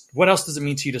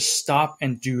to you to stop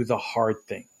and do the hard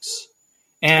things?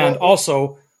 And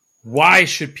also, why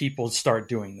should people start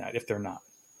doing that if they're not?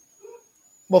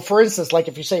 Well, for instance, like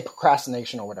if you say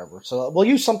procrastination or whatever, so we'll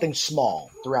use something small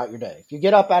throughout your day. If you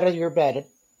get up out of your bed,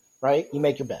 right, you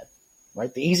make your bed,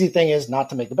 right? The easy thing is not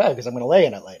to make the bed because I'm going to lay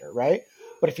in it later, right?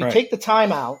 But if you take the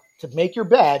time out to make your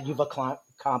bed, you've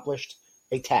accomplished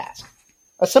a task,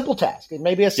 a simple task. It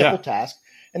may be a simple task,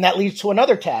 and that leads to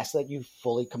another task that you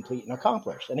fully complete and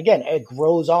accomplish. And again, it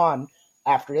grows on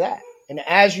after that. And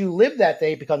as you live that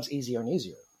day, it becomes easier and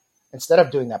easier instead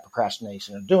of doing that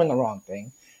procrastination or doing the wrong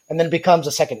thing. And then it becomes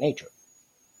a second nature,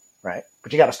 right?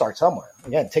 But you got to start somewhere.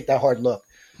 Again, take that hard look.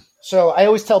 So I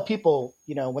always tell people,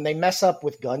 when they mess up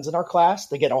with guns in our class,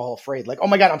 they get all afraid. Like, oh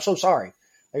my God, I'm so sorry.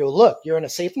 I go, look, you're in a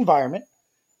safe environment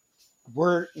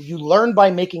where you learn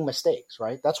by making mistakes,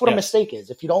 right? That's what a mistake is.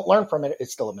 If you don't learn from it,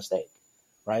 it's still a mistake,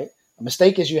 right? A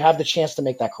mistake is you have the chance to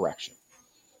make that correction,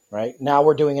 right? Now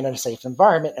we're doing it in a safe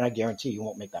environment, and I guarantee you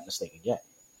won't make that mistake again.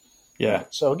 Yeah. Right?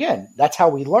 So again, that's how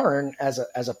we learn as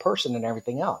a person and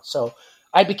everything else. So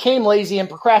I became lazy and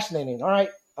procrastinating. All right,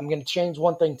 I'm going to change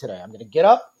one thing today. I'm going to get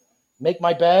up, make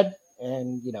my bed,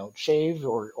 and shave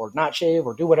or not shave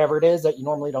or do whatever it is that you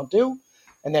normally don't do.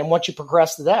 And then once you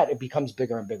progress to that, it becomes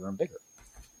bigger and bigger and bigger.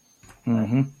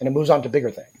 Mm-hmm. And it moves on to bigger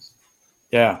things.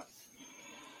 Yeah.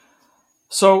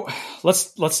 So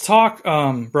let's talk,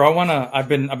 bro. I've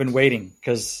been waiting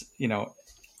because,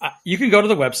 you can go to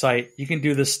the website, you can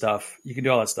do this stuff, you can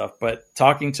do all that stuff, but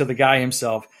talking to the guy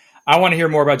himself, I want to hear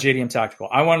more about JDM Tactical.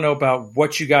 I want to know about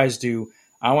what you guys do.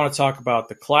 I want to talk about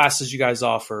the classes you guys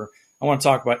offer. I want to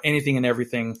talk about anything and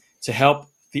everything to help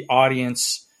the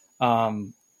audience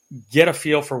get a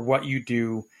feel for what you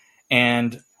do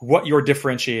and what your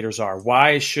differentiators are.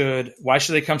 Why should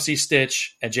they come see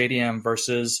Stitch at JDM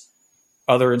versus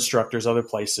other instructors, other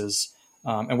places,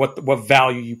 and what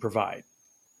value you provide?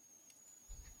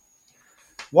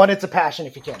 One, it's a passion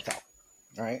if you can't tell,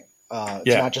 right?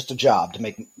 It's not just a job to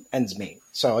make ends meet.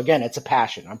 So again, it's a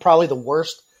passion. I'm probably the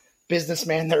worst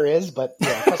businessman there is, but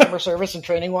customer service and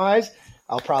training wise,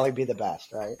 I'll probably be the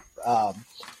best, right?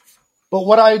 But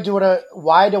why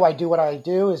do I do what I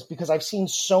do is because I've seen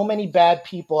so many bad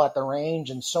people at the range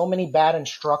and so many bad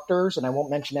instructors, and I won't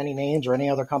mention any names or any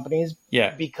other companies,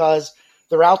 because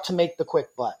they're out to make the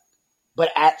quick buck, but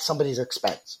at somebody's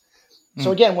expense.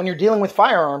 So again, when you're dealing with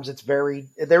firearms,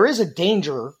 there is a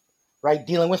danger, right?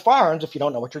 Dealing with firearms if you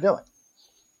don't know what you're doing.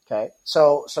 Okay.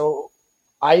 So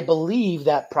I believe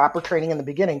that proper training in the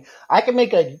beginning, I can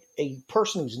make a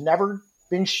person who's never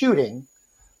been shooting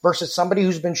versus somebody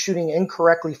who's been shooting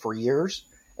incorrectly for years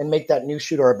and make that new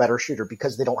shooter a better shooter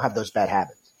because they don't have those bad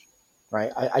habits,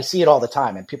 right? I see it all the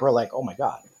time and people are like, oh my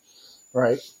God,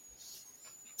 right?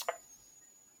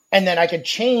 And then I can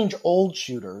change old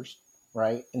shooters,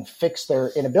 right, and fix their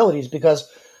inabilities because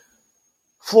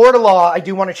Florida law, I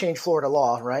do want to change Florida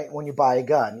law, right, when you buy a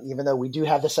gun, even though we do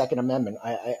have the Second Amendment.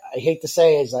 I hate to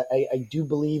say is I do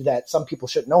believe that some people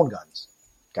shouldn't own guns,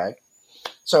 okay?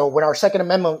 So when our Second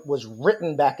Amendment was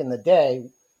written back in the day,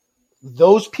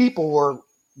 those people were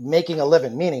making a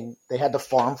living, meaning they had to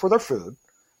farm for their food,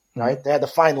 right? Mm-hmm. They had to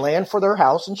find land for their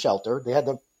house and shelter. They had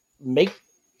to make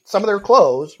some of their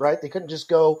clothes, right? They couldn't just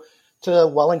go to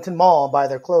Wellington Mall and buy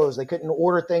their clothes. They couldn't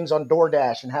order things on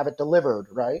DoorDash and have it delivered,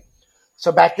 right?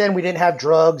 So back then we didn't have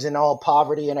drugs and all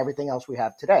poverty and everything else we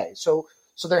have today. So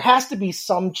there has to be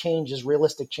some changes,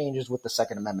 realistic changes with the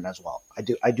Second Amendment as well.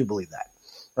 I do believe that,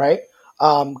 right?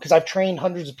 Because I've trained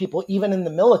hundreds of people, even in the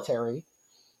military,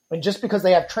 and just because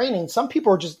they have training, some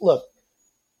people are just, look,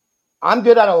 I'm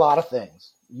good at a lot of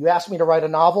things. You ask me to write a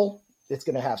novel, it's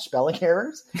going to have spelling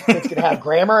errors. It's going to have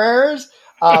grammar errors.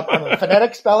 I'm a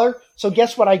phonetic speller. So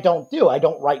guess what I don't do? I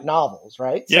don't write novels,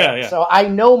 right? So I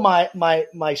know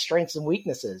my strengths and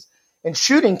weaknesses. And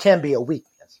shooting can be a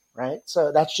weakness, right?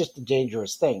 So that's just a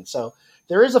dangerous thing. So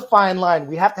there is a fine line.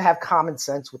 We have to have common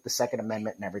sense with the Second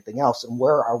Amendment and everything else and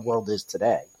where our world is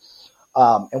today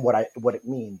and what it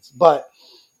means. But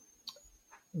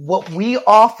what we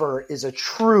offer is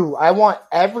I want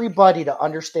everybody to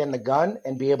understand the gun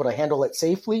and be able to handle it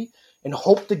safely and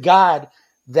hope to God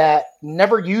that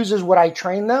never uses what I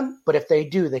train them, but if they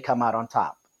do, they come out on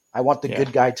top. I want the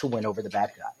good guy to win over the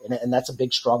bad guy. And that's a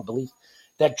big, strong belief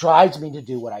that drives me to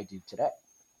do what I do today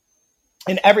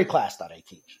in every class that I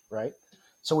teach, right?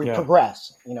 So we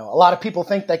progress. A lot of people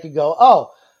think they could go,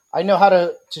 oh, I know how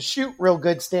to shoot real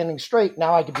good standing straight.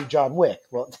 Now I could be John Wick.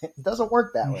 Well, it doesn't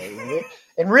work that way.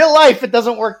 In real life, it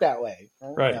doesn't work that way.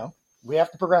 Right. We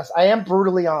have to progress. I am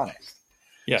brutally honest.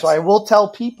 Yes. So I will tell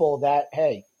people that,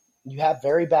 hey, you have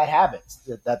very bad habits.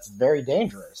 That's very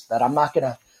dangerous. That I'm not going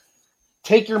to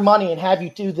take your money and have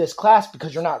you do this class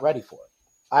because you're not ready for it.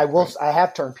 I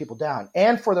have turned people down.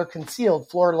 And for their concealed,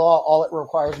 Florida law, all it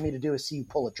requires me to do is see you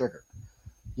pull a trigger.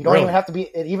 You don't even have to be,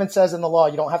 it even says in the law,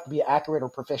 you don't have to be accurate or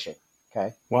proficient.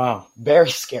 Okay. Wow. Very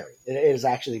scary. It is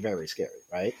actually very scary.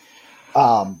 Right.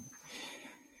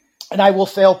 And I will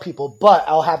fail people, but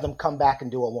I'll have them come back and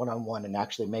do a one-on-one and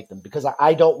actually make them, because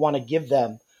I don't want to give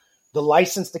them the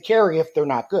license to carry if they're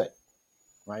not good.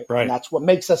 Right. Right. And that's what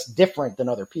makes us different than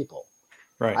other people.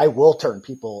 Right. I will turn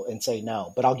people and say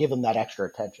no, but I'll give them that extra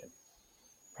attention.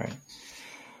 Right.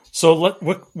 So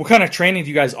what kind of training do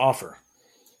you guys offer?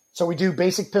 So we do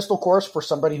basic pistol course for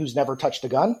somebody who's never touched a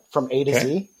gun from A to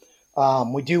Z.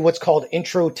 We do what's called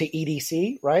intro to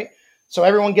EDC, right? So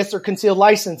everyone gets their concealed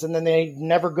license and then they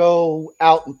never go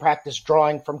out and practice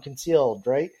drawing from concealed,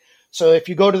 right? So if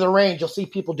you go to the range, you'll see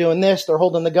people doing this. They're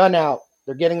holding the gun out.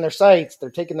 They're getting their sights.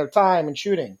 They're taking their time and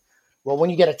shooting. Well,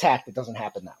 when you get attacked, it doesn't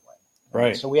happen that way.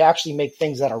 Right. So we actually make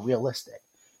things that are realistic.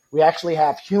 We actually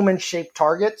have human-shaped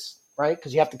targets, right?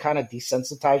 Because you have to kind of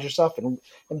desensitize yourself and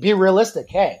be realistic.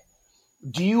 Hey,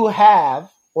 do you have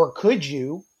or could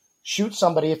you shoot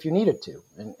somebody if you needed to?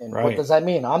 And what does that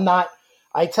mean?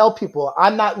 I tell people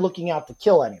I'm not looking out to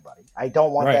kill anybody. I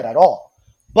don't want that at all.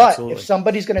 But if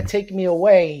somebody's going to take me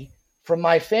away from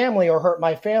my family or hurt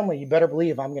my family, you better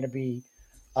believe I'm going to be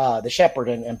the shepherd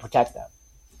and protect them,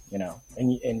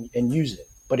 and use it.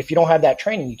 But if you don't have that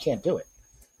training, you can't do it.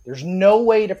 There's no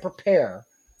way to prepare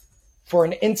for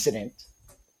an incident,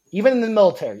 even in the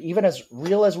military, even as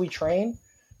real as we train,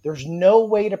 there's no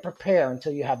way to prepare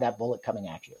until you have that bullet coming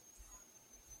at you.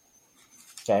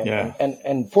 Okay. Yeah.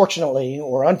 And fortunately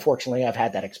or unfortunately, I've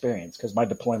had that experience because my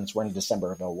deployments were in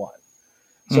December of 2001.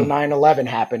 So 9/11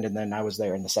 happened, and then I was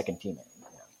there in the second team.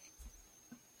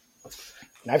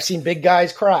 And I've seen big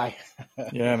guys cry.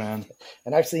 Yeah, man.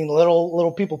 And I've seen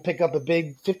little people pick up a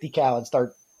big 50 cal and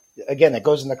start again. That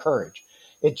goes into courage.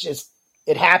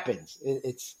 It happens.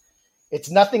 It's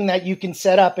nothing that you can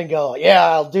set up and go, yeah,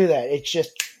 I'll do that. It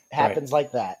just happens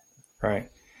like that. Right.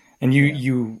 And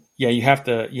you have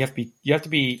to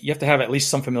have at least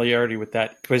some familiarity with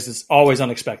that because it's always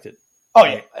unexpected. Oh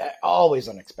yeah, always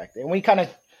unexpected. And we kind of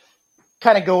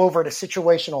go over to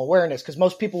situational awareness because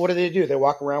most people, what do? They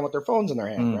walk around with their phones in their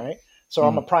hand, right? So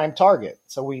I'm a prime target.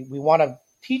 So we want to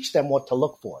teach them what to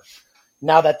look for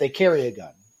now that they carry a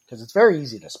gun because it's very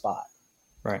easy to spot.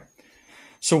 Right.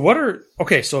 So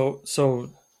so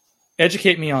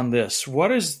educate me on this.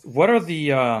 What are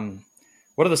the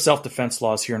self-defense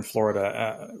laws here in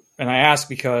Florida? And I ask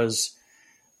because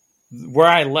where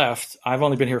I left, I've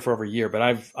only been here for over a year, but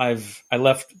I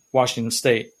left Washington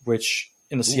State, which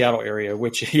in the Seattle area,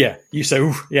 which you say,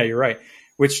 ooh, yeah, you're right.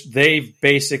 Which they've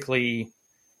basically,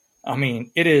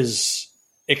 it is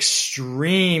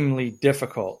extremely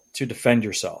difficult to defend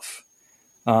yourself.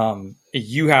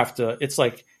 You have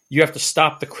to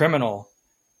stop the criminal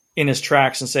in his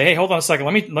tracks and say, hey, hold on a second.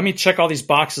 Let me check all these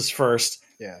boxes first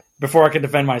before I can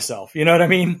defend myself. You know what I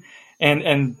mean?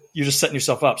 And you're just setting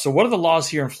yourself up. So what are the laws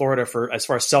here in Florida as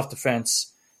far as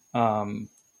self-defense? Well,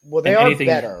 they are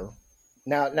better.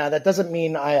 Now that doesn't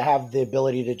mean I have the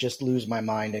ability to just lose my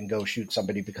mind and go shoot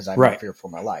somebody because I'm in fear for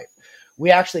my life. We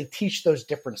actually teach those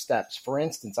different steps. For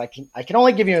instance, I can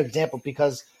only give you an example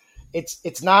because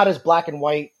it's not as black and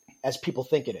white as people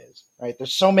think it is, right?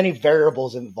 There's so many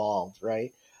variables involved,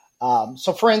 right?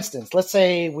 So for instance, let's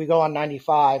say we go on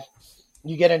 95,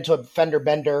 you get into a fender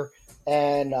bender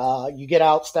and you get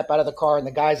out, step out of the car and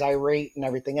the guy's irate and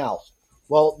everything else.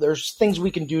 Well, there's things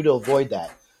we can do to avoid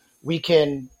that. We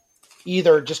can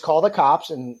either just call the cops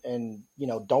and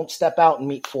don't step out and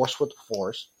meet force with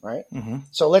force, right? Mm-hmm.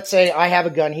 So let's say I have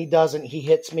a gun, he doesn't, he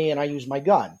hits me and I use my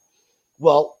gun.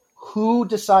 Well, who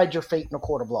decides your fate in a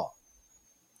court of law?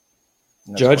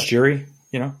 Judge, jury,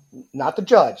 Not the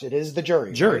judge. It is the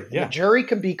jury. Jury, right? Yeah. The jury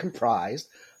can be comprised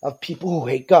of people who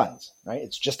hate guns, right?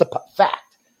 It's just a fact.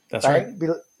 That's right.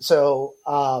 So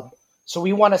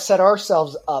we want to set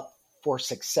ourselves up for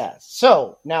success.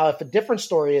 So now if a different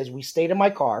story is we stayed in my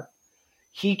car,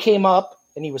 he came up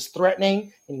and he was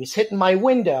threatening and he was hitting my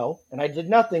window and I did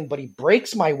nothing, but he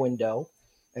breaks my window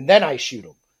and then I shoot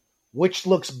him, which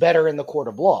looks better in the court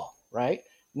of law, right?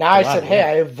 Now I said, hey,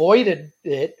 I avoided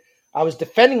it. I was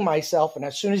defending myself. And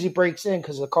as soon as he breaks in,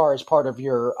 because the car is part of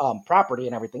your property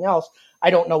and everything else, I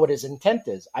don't know what his intent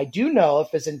is. I do know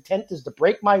if his intent is to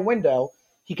break my window,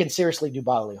 he can seriously do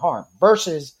bodily harm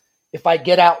versus if I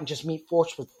get out and just meet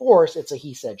force with force, it's a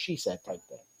he said, she said type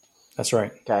thing. That's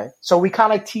right. Okay. So we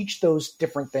kind of teach those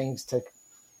different things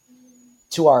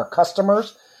to our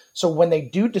customers. So when they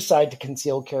do decide to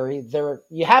conceal carry,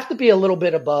 you have to be a little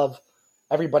bit above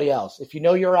everybody else. If you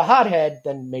know you're a hothead,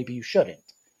 then maybe you shouldn't.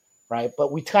 right?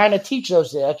 But we kind of teach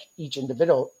those to each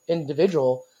individual. And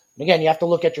again, you have to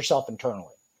look at yourself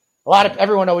internally.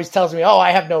 Everyone always tells me, "Oh,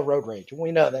 I have no road rage," and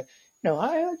we know that.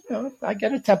 I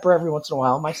get a temper every once in a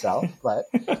while myself, but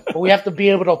we have to be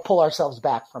able to pull ourselves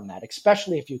back from that,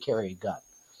 especially if you carry a gun.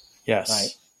 Yes.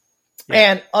 Right.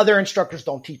 Yeah. And other instructors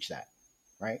don't teach that.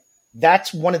 Right.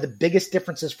 That's one of the biggest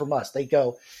differences from us. They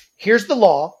go, "Here's the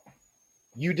law.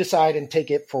 You decide and take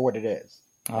it for what it is."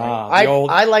 Right?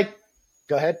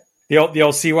 Go ahead. The old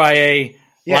CYA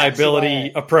liability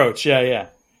CYA. approach. Yeah. Yeah.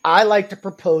 I like to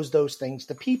propose those things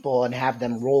to people and have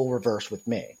them role reverse with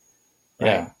me. Right?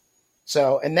 Yeah.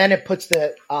 So, and then it puts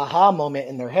the aha moment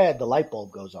in their head. The light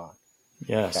bulb goes on.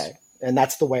 Yes. Okay. And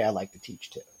that's the way I like to teach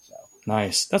too. So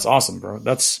nice. That's awesome, bro.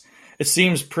 It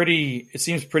seems pretty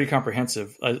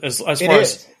comprehensive as far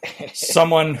as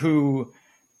someone who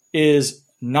is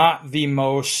not the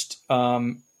most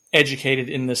educated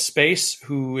in this space,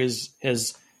 who has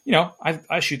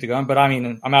I shoot the gun, but I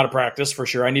mean, I'm out of practice for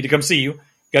sure. I need to come see you.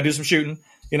 Got to do some shooting.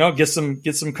 Get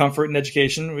some comfort and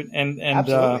education and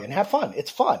absolutely, and have fun.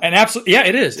 It's fun. And absolutely, yeah,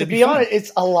 it is. To be honest,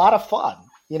 it's a lot of fun.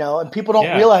 And people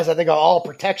don't realize that. They go, "Oh,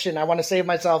 protection. I want to save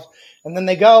myself." And then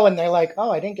they go and they're like,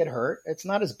 "Oh, I didn't get hurt. It's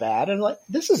not as bad." And like,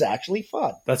 this is actually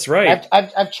fun. That's right.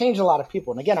 I've changed a lot of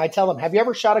people. And again, I tell them, "Have you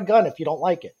ever shot a gun if you don't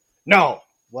like it?" No.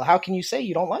 Well, how can you say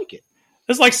you don't like it?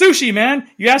 It's like sushi, man.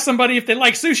 You ask somebody if they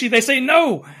like sushi, they say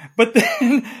no. But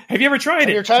then, have you ever tried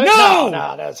it? No,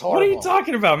 that's horrible. What are you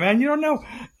talking about, man? You don't know.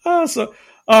 And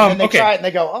then they try it and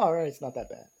they go, "Oh, all right, it's not that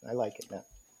bad. I like it now."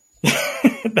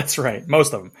 That's right.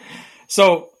 Most of them.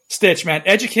 So, Stitch, man,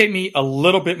 educate me a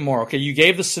little bit more. Okay, you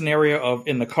gave the scenario of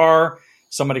in the car,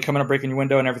 somebody coming up, breaking your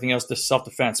window and everything else, this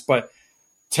self-defense. But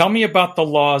tell me about the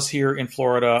laws here in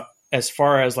Florida as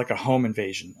far as like a home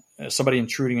invasion, somebody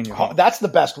intruding in your home. That's the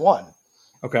best one.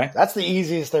 Okay. That's the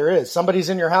easiest there is. Somebody's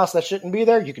in your house that shouldn't be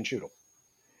there, you can shoot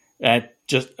them.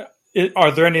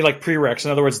 Are there any like prereqs?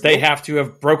 In other words, they have to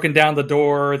have broken down the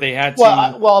door. They had to.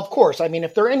 Well, of course. I mean,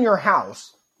 if they're in your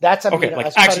house, that's okay.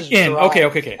 Like actually in.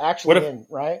 Okay. Actually in,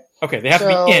 right? Okay, they have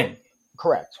to be in.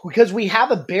 Correct, because we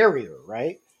have a barrier,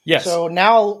 right? Yes. So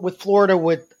now with Florida,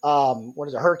 with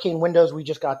hurricane windows, we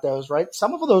just got those, right?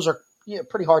 Some of those are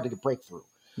pretty hard to break through.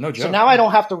 No joke. So now I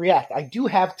don't have to react. I do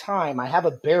have time. I have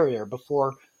a barrier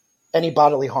before any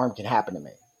bodily harm can happen to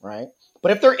me, right?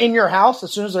 But if they're in your house,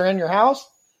 as soon as they're in your house,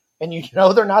 and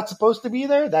they're not supposed to be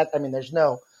there, that's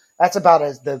about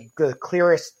as the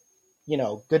clearest,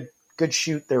 good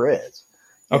shoot there is.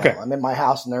 Okay. I'm in my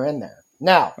house and they're in there.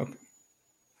 Now,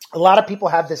 a lot of people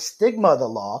have this stigma of the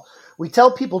law. We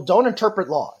tell people don't interpret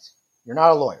laws. You're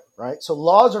not a lawyer, right? So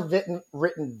laws are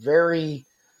written very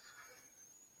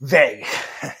vague.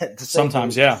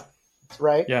 Sometimes, yeah.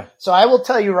 Right? Yeah. So I will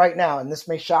tell you right now, and this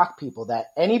may shock people, that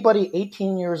anybody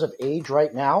 18 years of age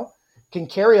right now can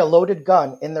carry a loaded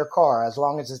gun in their car as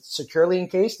long as it's securely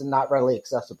encased and not readily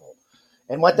accessible.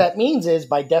 And what that means is,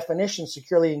 by definition,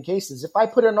 securely encased is if I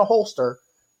put it in a holster,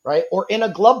 right, or in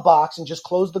a glove box and just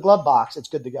close the glove box, it's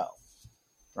good to go,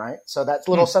 right? So that's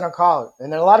little center collar.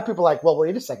 And then a lot of people are like, well,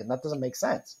 wait a second, that doesn't make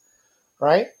sense,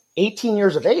 right? 18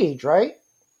 years of age, right?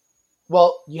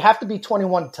 Well, you have to be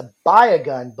 21 to buy a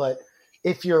gun, but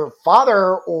if your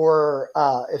father or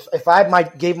if I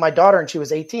gave my daughter and she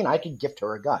was 18, I could gift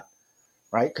her a gun,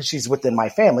 right? Because she's within my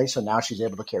family, so now she's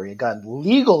able to carry a gun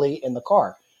legally in the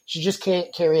car. She just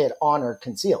can't carry it on or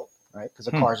concealed, right? Because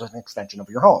the car is an extension of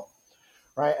your home,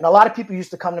 right? And a lot of people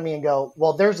used to come to me and go,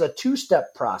 well, there's a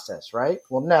two-step process, right?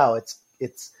 Well, no,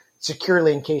 it's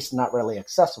securely encased and not readily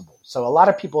accessible. So a lot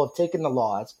of people have taken the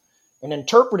laws and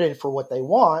interpreted for what they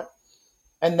want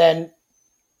and then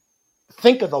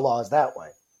think of the laws that way.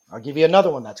 I'll give you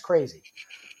another one that's crazy.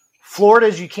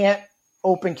 Florida's you can't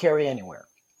open carry anywhere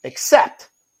except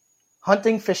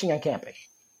hunting, fishing, and camping.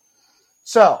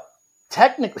 So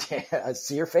technically, I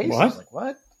see your face. What? I was like,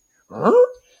 what? Huh?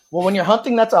 Well, when you're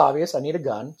hunting, that's obvious. I need a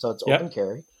gun, so it's open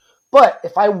carry. But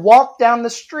if I walk down the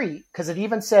street, because it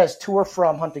even says to or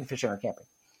from hunting, fishing, or camping.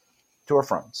 To or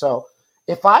from. So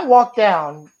if I walk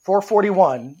down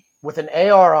 441 with an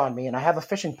AR on me and I have a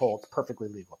fishing pole, it's perfectly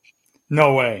legal.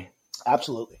 No way.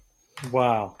 Absolutely.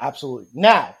 Wow. Absolutely.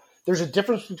 Now, there's a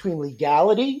difference between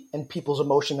legality and people's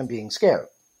emotion and being scared.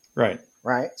 Right.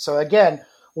 Right. So again,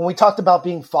 when we talked about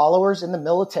being followers in the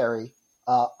military,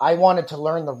 I wanted to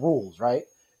learn the rules, right?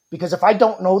 Because if I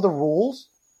don't know the rules,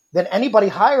 then anybody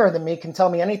higher than me can tell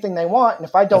me anything they want. And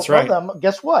if I don't know them,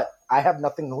 guess what? I have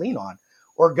nothing to lean on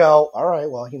or go, all right,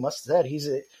 well, he must have said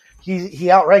he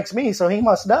outranks me, so he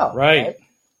must know. Right.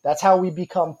 That's how we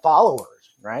become followers,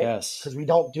 right? Yes. Because we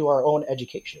don't do our own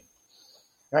education.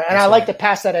 Right? And I like to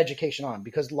pass that education on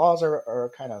because laws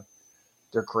are kind of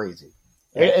They're crazy.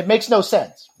 Yeah. It makes no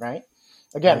sense, right?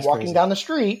 Again, That's walking crazy. down the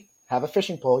street, have a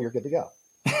fishing pole, you're good to go.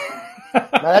 Now,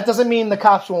 that doesn't mean the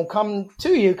cops won't come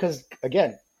to you because,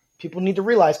 again, people need to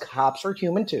realize cops are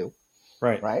human too,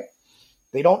 Right. right?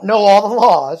 They don't know all the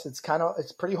laws. It's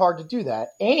pretty hard to do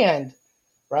that. And,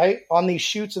 right, on these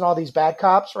shoots and all these bad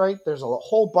cops, right, there's a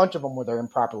whole bunch of them where they're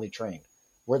improperly trained,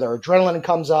 where their adrenaline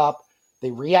comes up,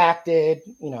 they reacted,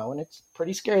 and it's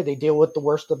pretty scary. They deal with the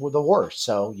worst of the worst.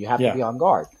 So you have to be on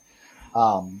guard.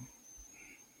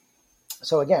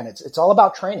 So again, it's all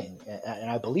about training, and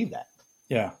I believe that.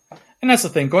 Yeah. And that's the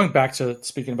thing. Going back to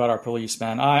speaking about our police,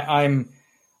 man,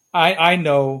 I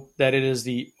know that it is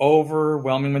the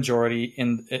overwhelming majority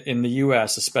in the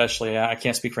U.S. especially. I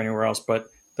can't speak for anywhere else, but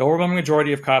the overwhelming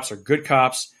majority of cops are good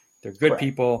cops. They're good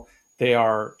people. They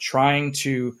are trying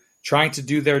to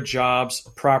do their jobs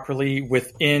properly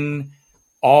within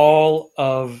all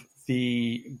of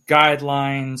the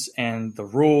guidelines and the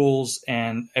rules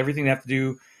and everything they have to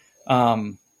do.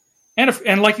 And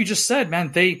like you just said,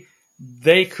 man,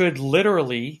 they could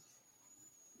literally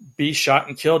be shot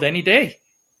and killed any day.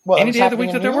 Well, any day of the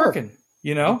week that they're working,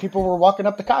 And people were walking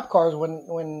up to cop cars when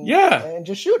and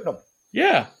just shooting them.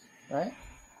 Yeah. Right.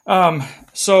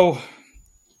 So,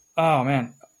 oh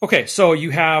man. Okay. So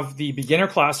you have the beginner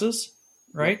classes,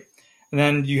 right? And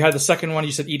then you had the second one.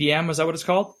 You said EDM. Is that what it's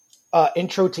called?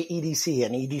 Intro to EDC,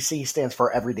 and EDC stands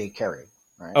for everyday carry.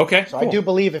 Right. Okay. So cool. I do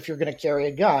believe if you're going to carry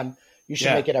a gun, you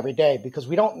should make it every day because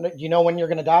we don't. You know when you're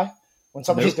going to die? When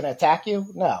somebody's going to attack you?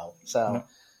 No. So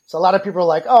a lot of people are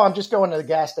like, "Oh, I'm just going to the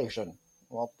gas station."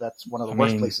 Well, that's one of the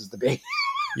worst places to be.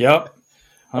 Yep.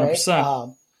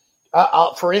 100%.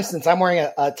 For instance, I'm wearing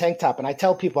a tank top, and I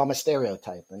tell people I'm a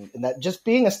stereotype, and that just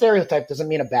being a stereotype doesn't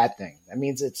mean a bad thing. That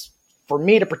means it's for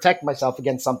me to protect myself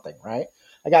against something, right?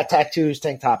 I got tattoos,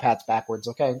 tank top, hats backwards.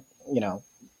 Okay,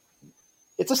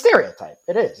 it's a stereotype.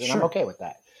 It is, and I'm okay with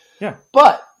that. Yeah,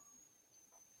 but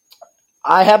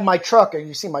I have my truck, and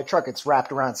you see my truck. It's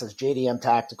wrapped around. It says JDM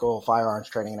Tactical, Firearms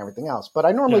Training, and everything else. But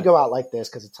I normally go out like this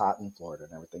because it's hot in Florida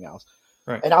and everything else.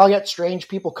 Right. And I'll get strange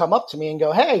people come up to me and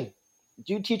go, "Hey,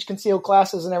 do you teach concealed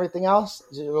classes and everything else?"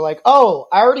 They're like, "Oh,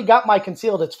 I already got my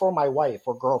concealed. It's for my wife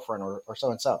or girlfriend or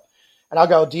so-and-so." And I'll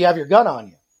go, "Do you have your gun on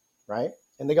you?" Right?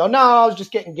 And they go, "No, I was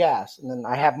just getting gas." And then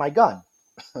I have my gun.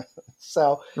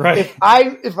 So if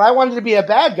I wanted to be a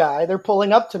bad guy, they're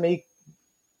pulling up to me,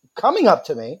 coming up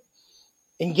to me,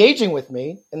 engaging with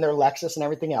me in their Lexus and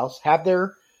everything else, have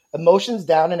their emotions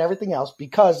down and everything else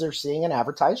because they're seeing an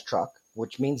advertised truck,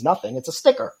 which means nothing. It's a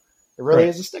sticker. It really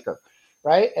is a sticker.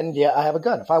 Right. And I have a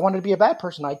gun. If I wanted to be a bad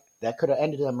person, that could have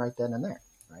ended them right then and there.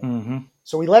 Right. Mm-hmm.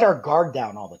 So we let our guard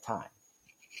down all the time.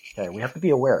 Okay. We have to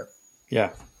be aware.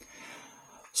 Yeah.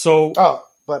 So,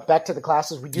 but back to the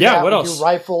classes. We do what else? We do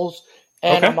rifles.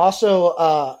 And I'm also,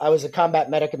 I was a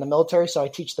combat medic in the military, so I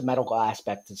teach the medical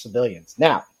aspect to civilians.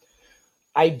 Now,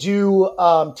 I do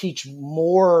teach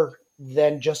more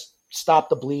than just stop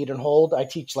the bleed and hold. I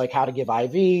teach like how to give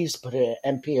IVs, put an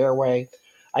MP airway.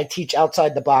 I teach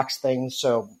outside the box things.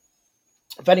 So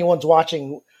if anyone's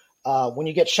watching, when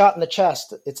you get shot in the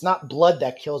chest, it's not blood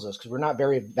that kills us because we're not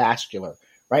very vascular,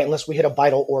 right? Unless we hit a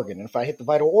vital organ. And if I hit the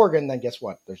vital organ, then guess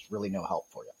what? There's really no help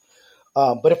for you.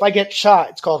 But if I get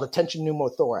shot, it's called a tension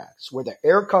pneumothorax, where the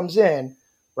air comes in,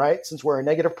 right? Since we're a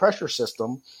negative pressure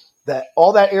system, that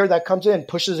all that air that comes in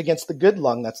pushes against the good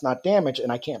lung that's not damaged,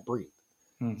 and I can't breathe.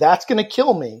 That's going to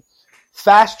kill me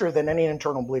faster than any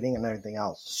internal bleeding and anything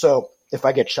else. So if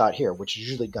I get shot here, which is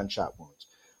usually gunshot wounds.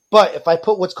 But if I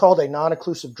put what's called a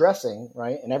non-occlusive dressing,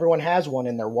 right, and everyone has one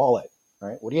in their wallet,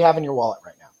 right? What do you have in your wallet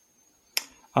right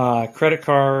now? Credit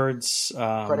cards,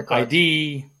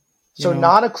 ID. So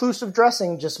non-occlusive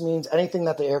dressing just means anything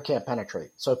that the air can't penetrate.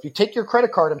 So if you take your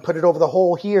credit card and put it over the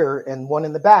hole here and one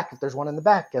in the back, if there's one in the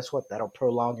back, guess what? That'll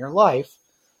prolong your life,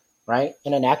 right?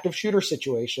 In an active shooter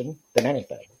situation than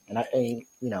anything.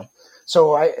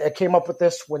 So I came up with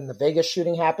this when the Vegas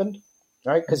shooting happened,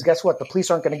 right? Because guess what? The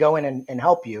police aren't going to go in and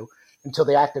help you until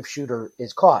the active shooter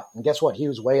is caught. And guess what? He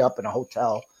was way up in a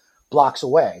hotel blocks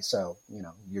away. So,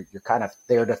 you're kind of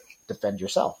there to defend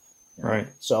yourself. Right.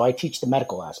 So I teach the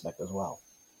medical aspect as well.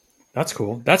 That's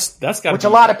cool. That's got which a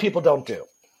lot of people don't do.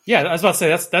 Yeah, I was about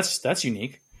to say that's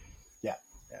unique. Yeah.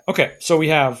 Okay, so we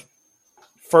have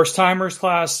first timers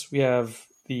class, we have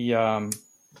the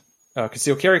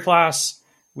concealed carry class,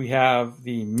 we have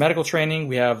the medical training,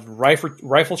 we have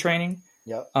rifle training.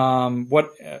 Yep.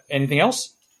 What? Anything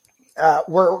else?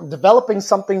 We're developing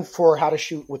something for how to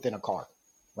shoot within a car,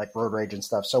 like road rage and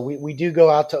stuff. So we do go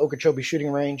out to Okeechobee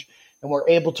Shooting Range. And we're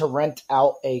able to rent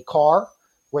out a car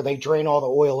where they drain all the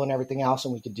oil and everything else,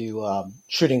 and we could do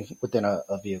shooting within a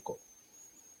vehicle.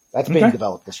 That's being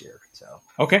developed this year. So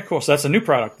okay, cool. So that's a new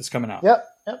product that's coming out. Yep.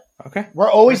 Okay. We're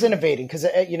always innovating because,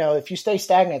 if you stay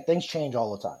stagnant, things change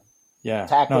all the time. Yeah.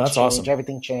 Tactics that's change, awesome.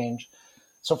 everything changed.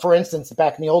 So, for instance,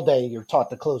 back in the old day, you're taught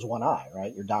to close one eye,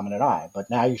 right? Your dominant eye. But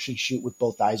now you should shoot with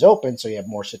both eyes open so you have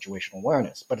more situational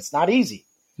awareness. But it's not easy.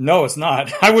 No, it's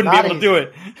not. I wouldn't be able to do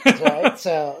it. Right?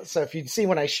 So if you see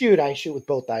when I shoot with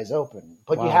both eyes open.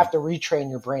 But you have to retrain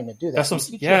your brain to do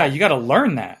that. You got to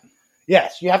learn that.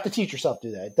 Yes, you have to teach yourself to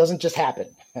do that. It doesn't just happen.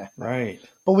 Right.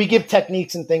 But we give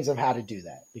techniques and things of how to do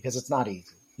that because it's not easy.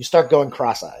 You start going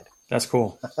cross-eyed. That's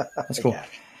cool. That's cool. Yeah.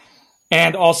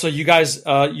 And also, you guys,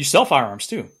 you sell firearms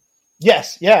too.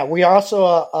 Yes. Yeah. We are also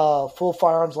a full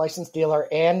firearms licensed dealer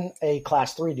and a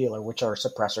class 3 dealer, which are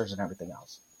suppressors and everything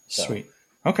else. So, sweet.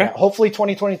 Okay. Yeah, hopefully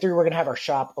 2023, we're going to have our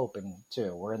shop open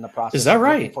too. We're in the process. Is that of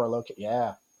right? For a location.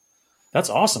 Yeah. That's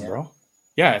awesome, bro.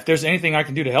 Yeah. If there's anything I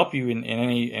can do to help you in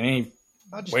any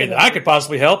way that I could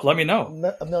possibly help, let me know.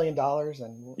 $1 million.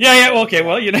 And yeah. Okay.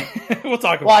 Well, we'll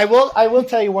talk about it. I will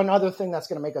tell you one other thing that's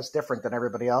going to make us different than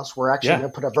everybody else. We're actually going to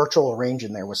put a virtual range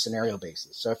in there with scenario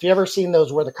bases. So if you ever seen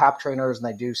those where the cop trainers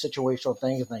and they do situational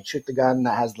things and they shoot the gun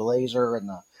that has the laser and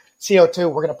the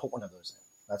CO2, we're going to put one of those in.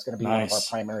 That's going to be one of our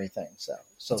primary things. So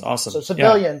that's awesome. So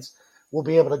civilians will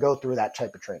be able to go through that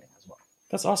type of training as well.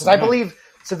 That's awesome. Because I believe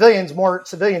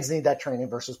civilians need that training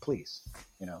versus police.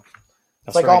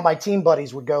 It's like all my team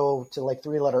buddies would go to like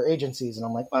 3-letter agencies, and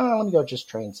I'm like, well, let me go just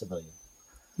train civilian.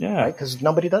 Yeah, right? Because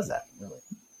nobody does that really.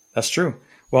 That's true.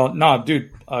 Well, no,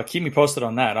 dude, keep me posted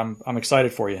on that. I'm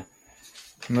excited for you.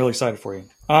 I'm really excited for you.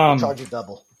 We'll charge you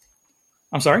double.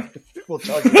 I'm sorry. We'll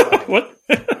charge you double. What?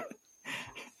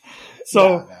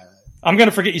 So I'm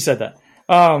gonna forget you said that.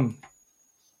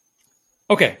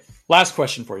 Okay, last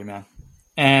question for you, man.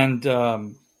 And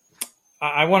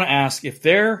I want to ask if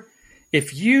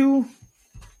you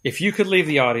could leave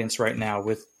the audience right now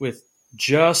with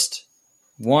just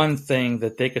one thing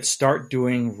that they could start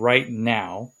doing right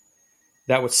now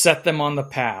that would set them on the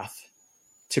path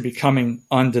to becoming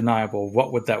undeniable,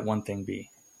 what would that one thing be?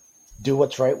 Do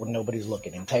what's right when nobody's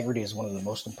looking. Integrity is one of the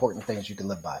most important things you can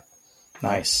live by.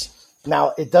 Nice.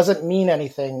 Now, it doesn't mean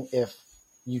anything if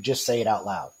you just say it out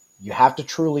loud. You have to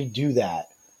truly do that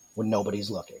when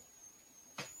nobody's looking.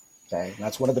 Okay? And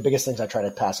that's one of the biggest things I try to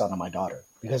pass on to my daughter.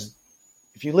 Because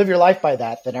if you live your life by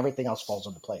that, then everything else falls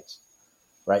into place.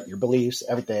 Right? Your beliefs,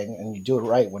 everything, and you do it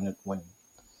right when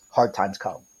hard times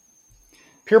come.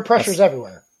 Peer pressure is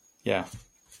everywhere. Yeah.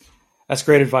 That's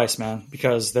great advice, man,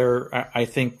 because I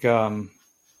think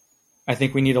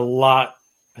we need a lot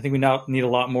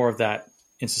more of that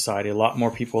in society, a lot more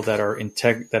people that are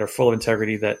that are full of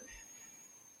integrity that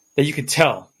you can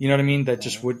tell, you know what I mean? That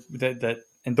just would,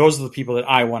 and those are the people that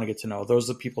I want to get to know. Those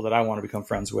are the people that I want to become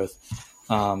friends with.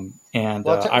 It's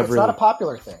not a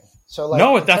popular thing. So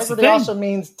that's the thing. Integrity also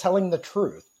means telling the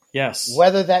truth. Yes.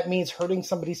 Whether that means hurting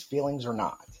somebody's feelings or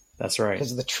not. That's right.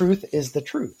 Because the truth is the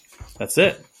truth. That's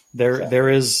it. There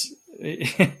is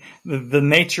the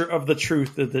nature of the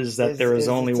truth is that there is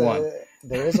only one.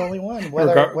 There is only one.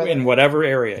 Whether, in whatever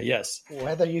area, yes.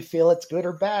 Whether you feel it's good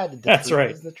or bad, the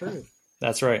truth is the truth.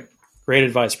 That's right. Great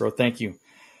advice, bro. Thank you.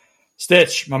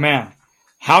 Stitch, my man,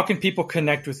 how can people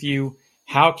connect with you?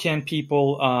 How can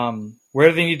people, where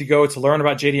do they need to go to learn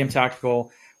about JDM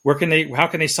Tactical? How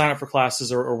can they sign up for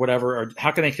classes or whatever? Or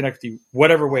how can they connect with you?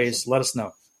 Whatever ways, let us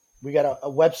know. We got a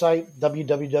website,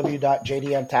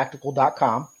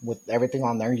 www.jdmtactical.com, with everything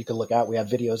on there you can look at. We have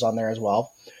videos on there as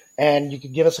well. And you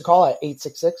can give us a call at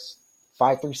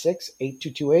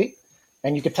 866-536-8228.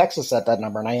 And you can text us at that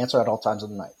number, and I answer at all times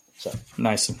of the night. So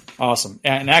nice. Awesome.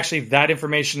 And actually, that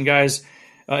information, guys,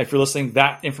 if you're listening,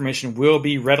 that information will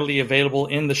be readily available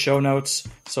in the show notes.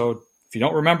 So if you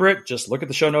don't remember it, just look at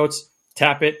the show notes,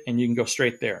 tap it, and you can go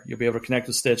straight there. You'll be able to connect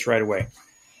with Stitch right away.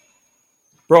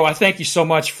 Bro, I thank you so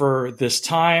much for this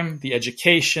time, the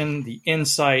education, the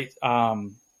insight. I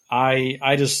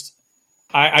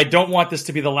don't want this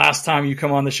to be the last time you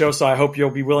come on the show, so I hope you'll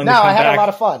be willing to come back. No, I had a lot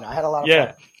of fun.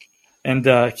 Yeah. And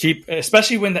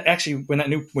especially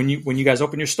when you guys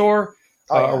open your store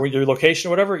or your location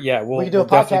or whatever, we can do a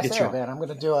podcast there, man. I'm going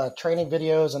to do training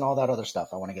videos and all that other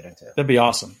stuff I want to get into. That'd be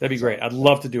awesome. That'd be great. I'd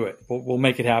love to do it. We'll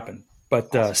make it happen.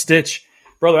 But awesome. Stitch,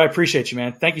 brother, I appreciate you,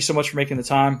 man. Thank you so much for making the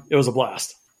time. It was a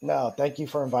blast. No, thank you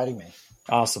for inviting me.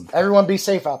 Awesome. Everyone be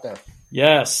safe out there.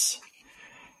 Yes.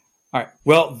 All right.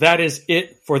 Well, that is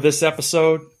it for this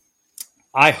episode.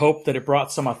 I hope that it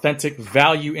brought some authentic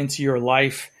value into your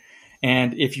life.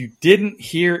 And if you didn't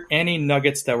hear any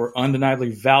nuggets that were undeniably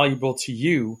valuable to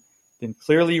you, then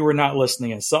clearly you were not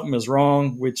listening and something is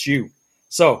wrong with you.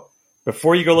 So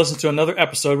before you go listen to another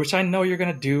episode, which I know you're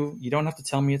going to do, you don't have to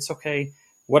tell me, it's okay.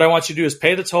 what I want you to do is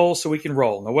pay the toll so we can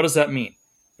roll. Now, what does that mean?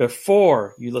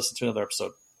 Before you listen to another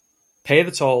episode, pay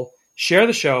the toll, share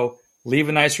the show, leave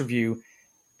a nice review,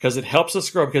 because it helps us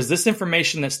grow. Because this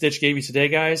information that Stitch gave you today,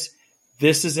 guys,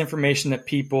 this is information that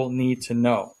people need to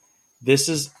know.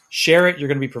 Share it. You're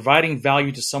going to be providing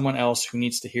value to someone else who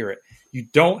needs to hear it. You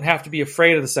don't have to be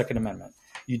afraid of the Second Amendment.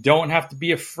 You don't have to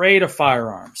be afraid of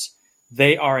firearms.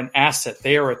 They are an asset.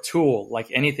 They are a tool like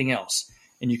anything else.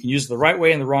 And you can use it the right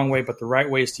way and the wrong way, but the right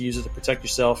way is to use it to protect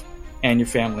yourself and your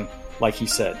family, like he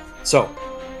said. So,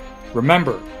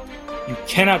 remember, you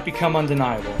cannot become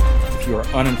undeniable if you are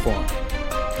uninformed.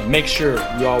 And make sure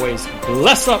you always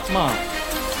bless up mine.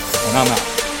 And I'm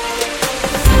out.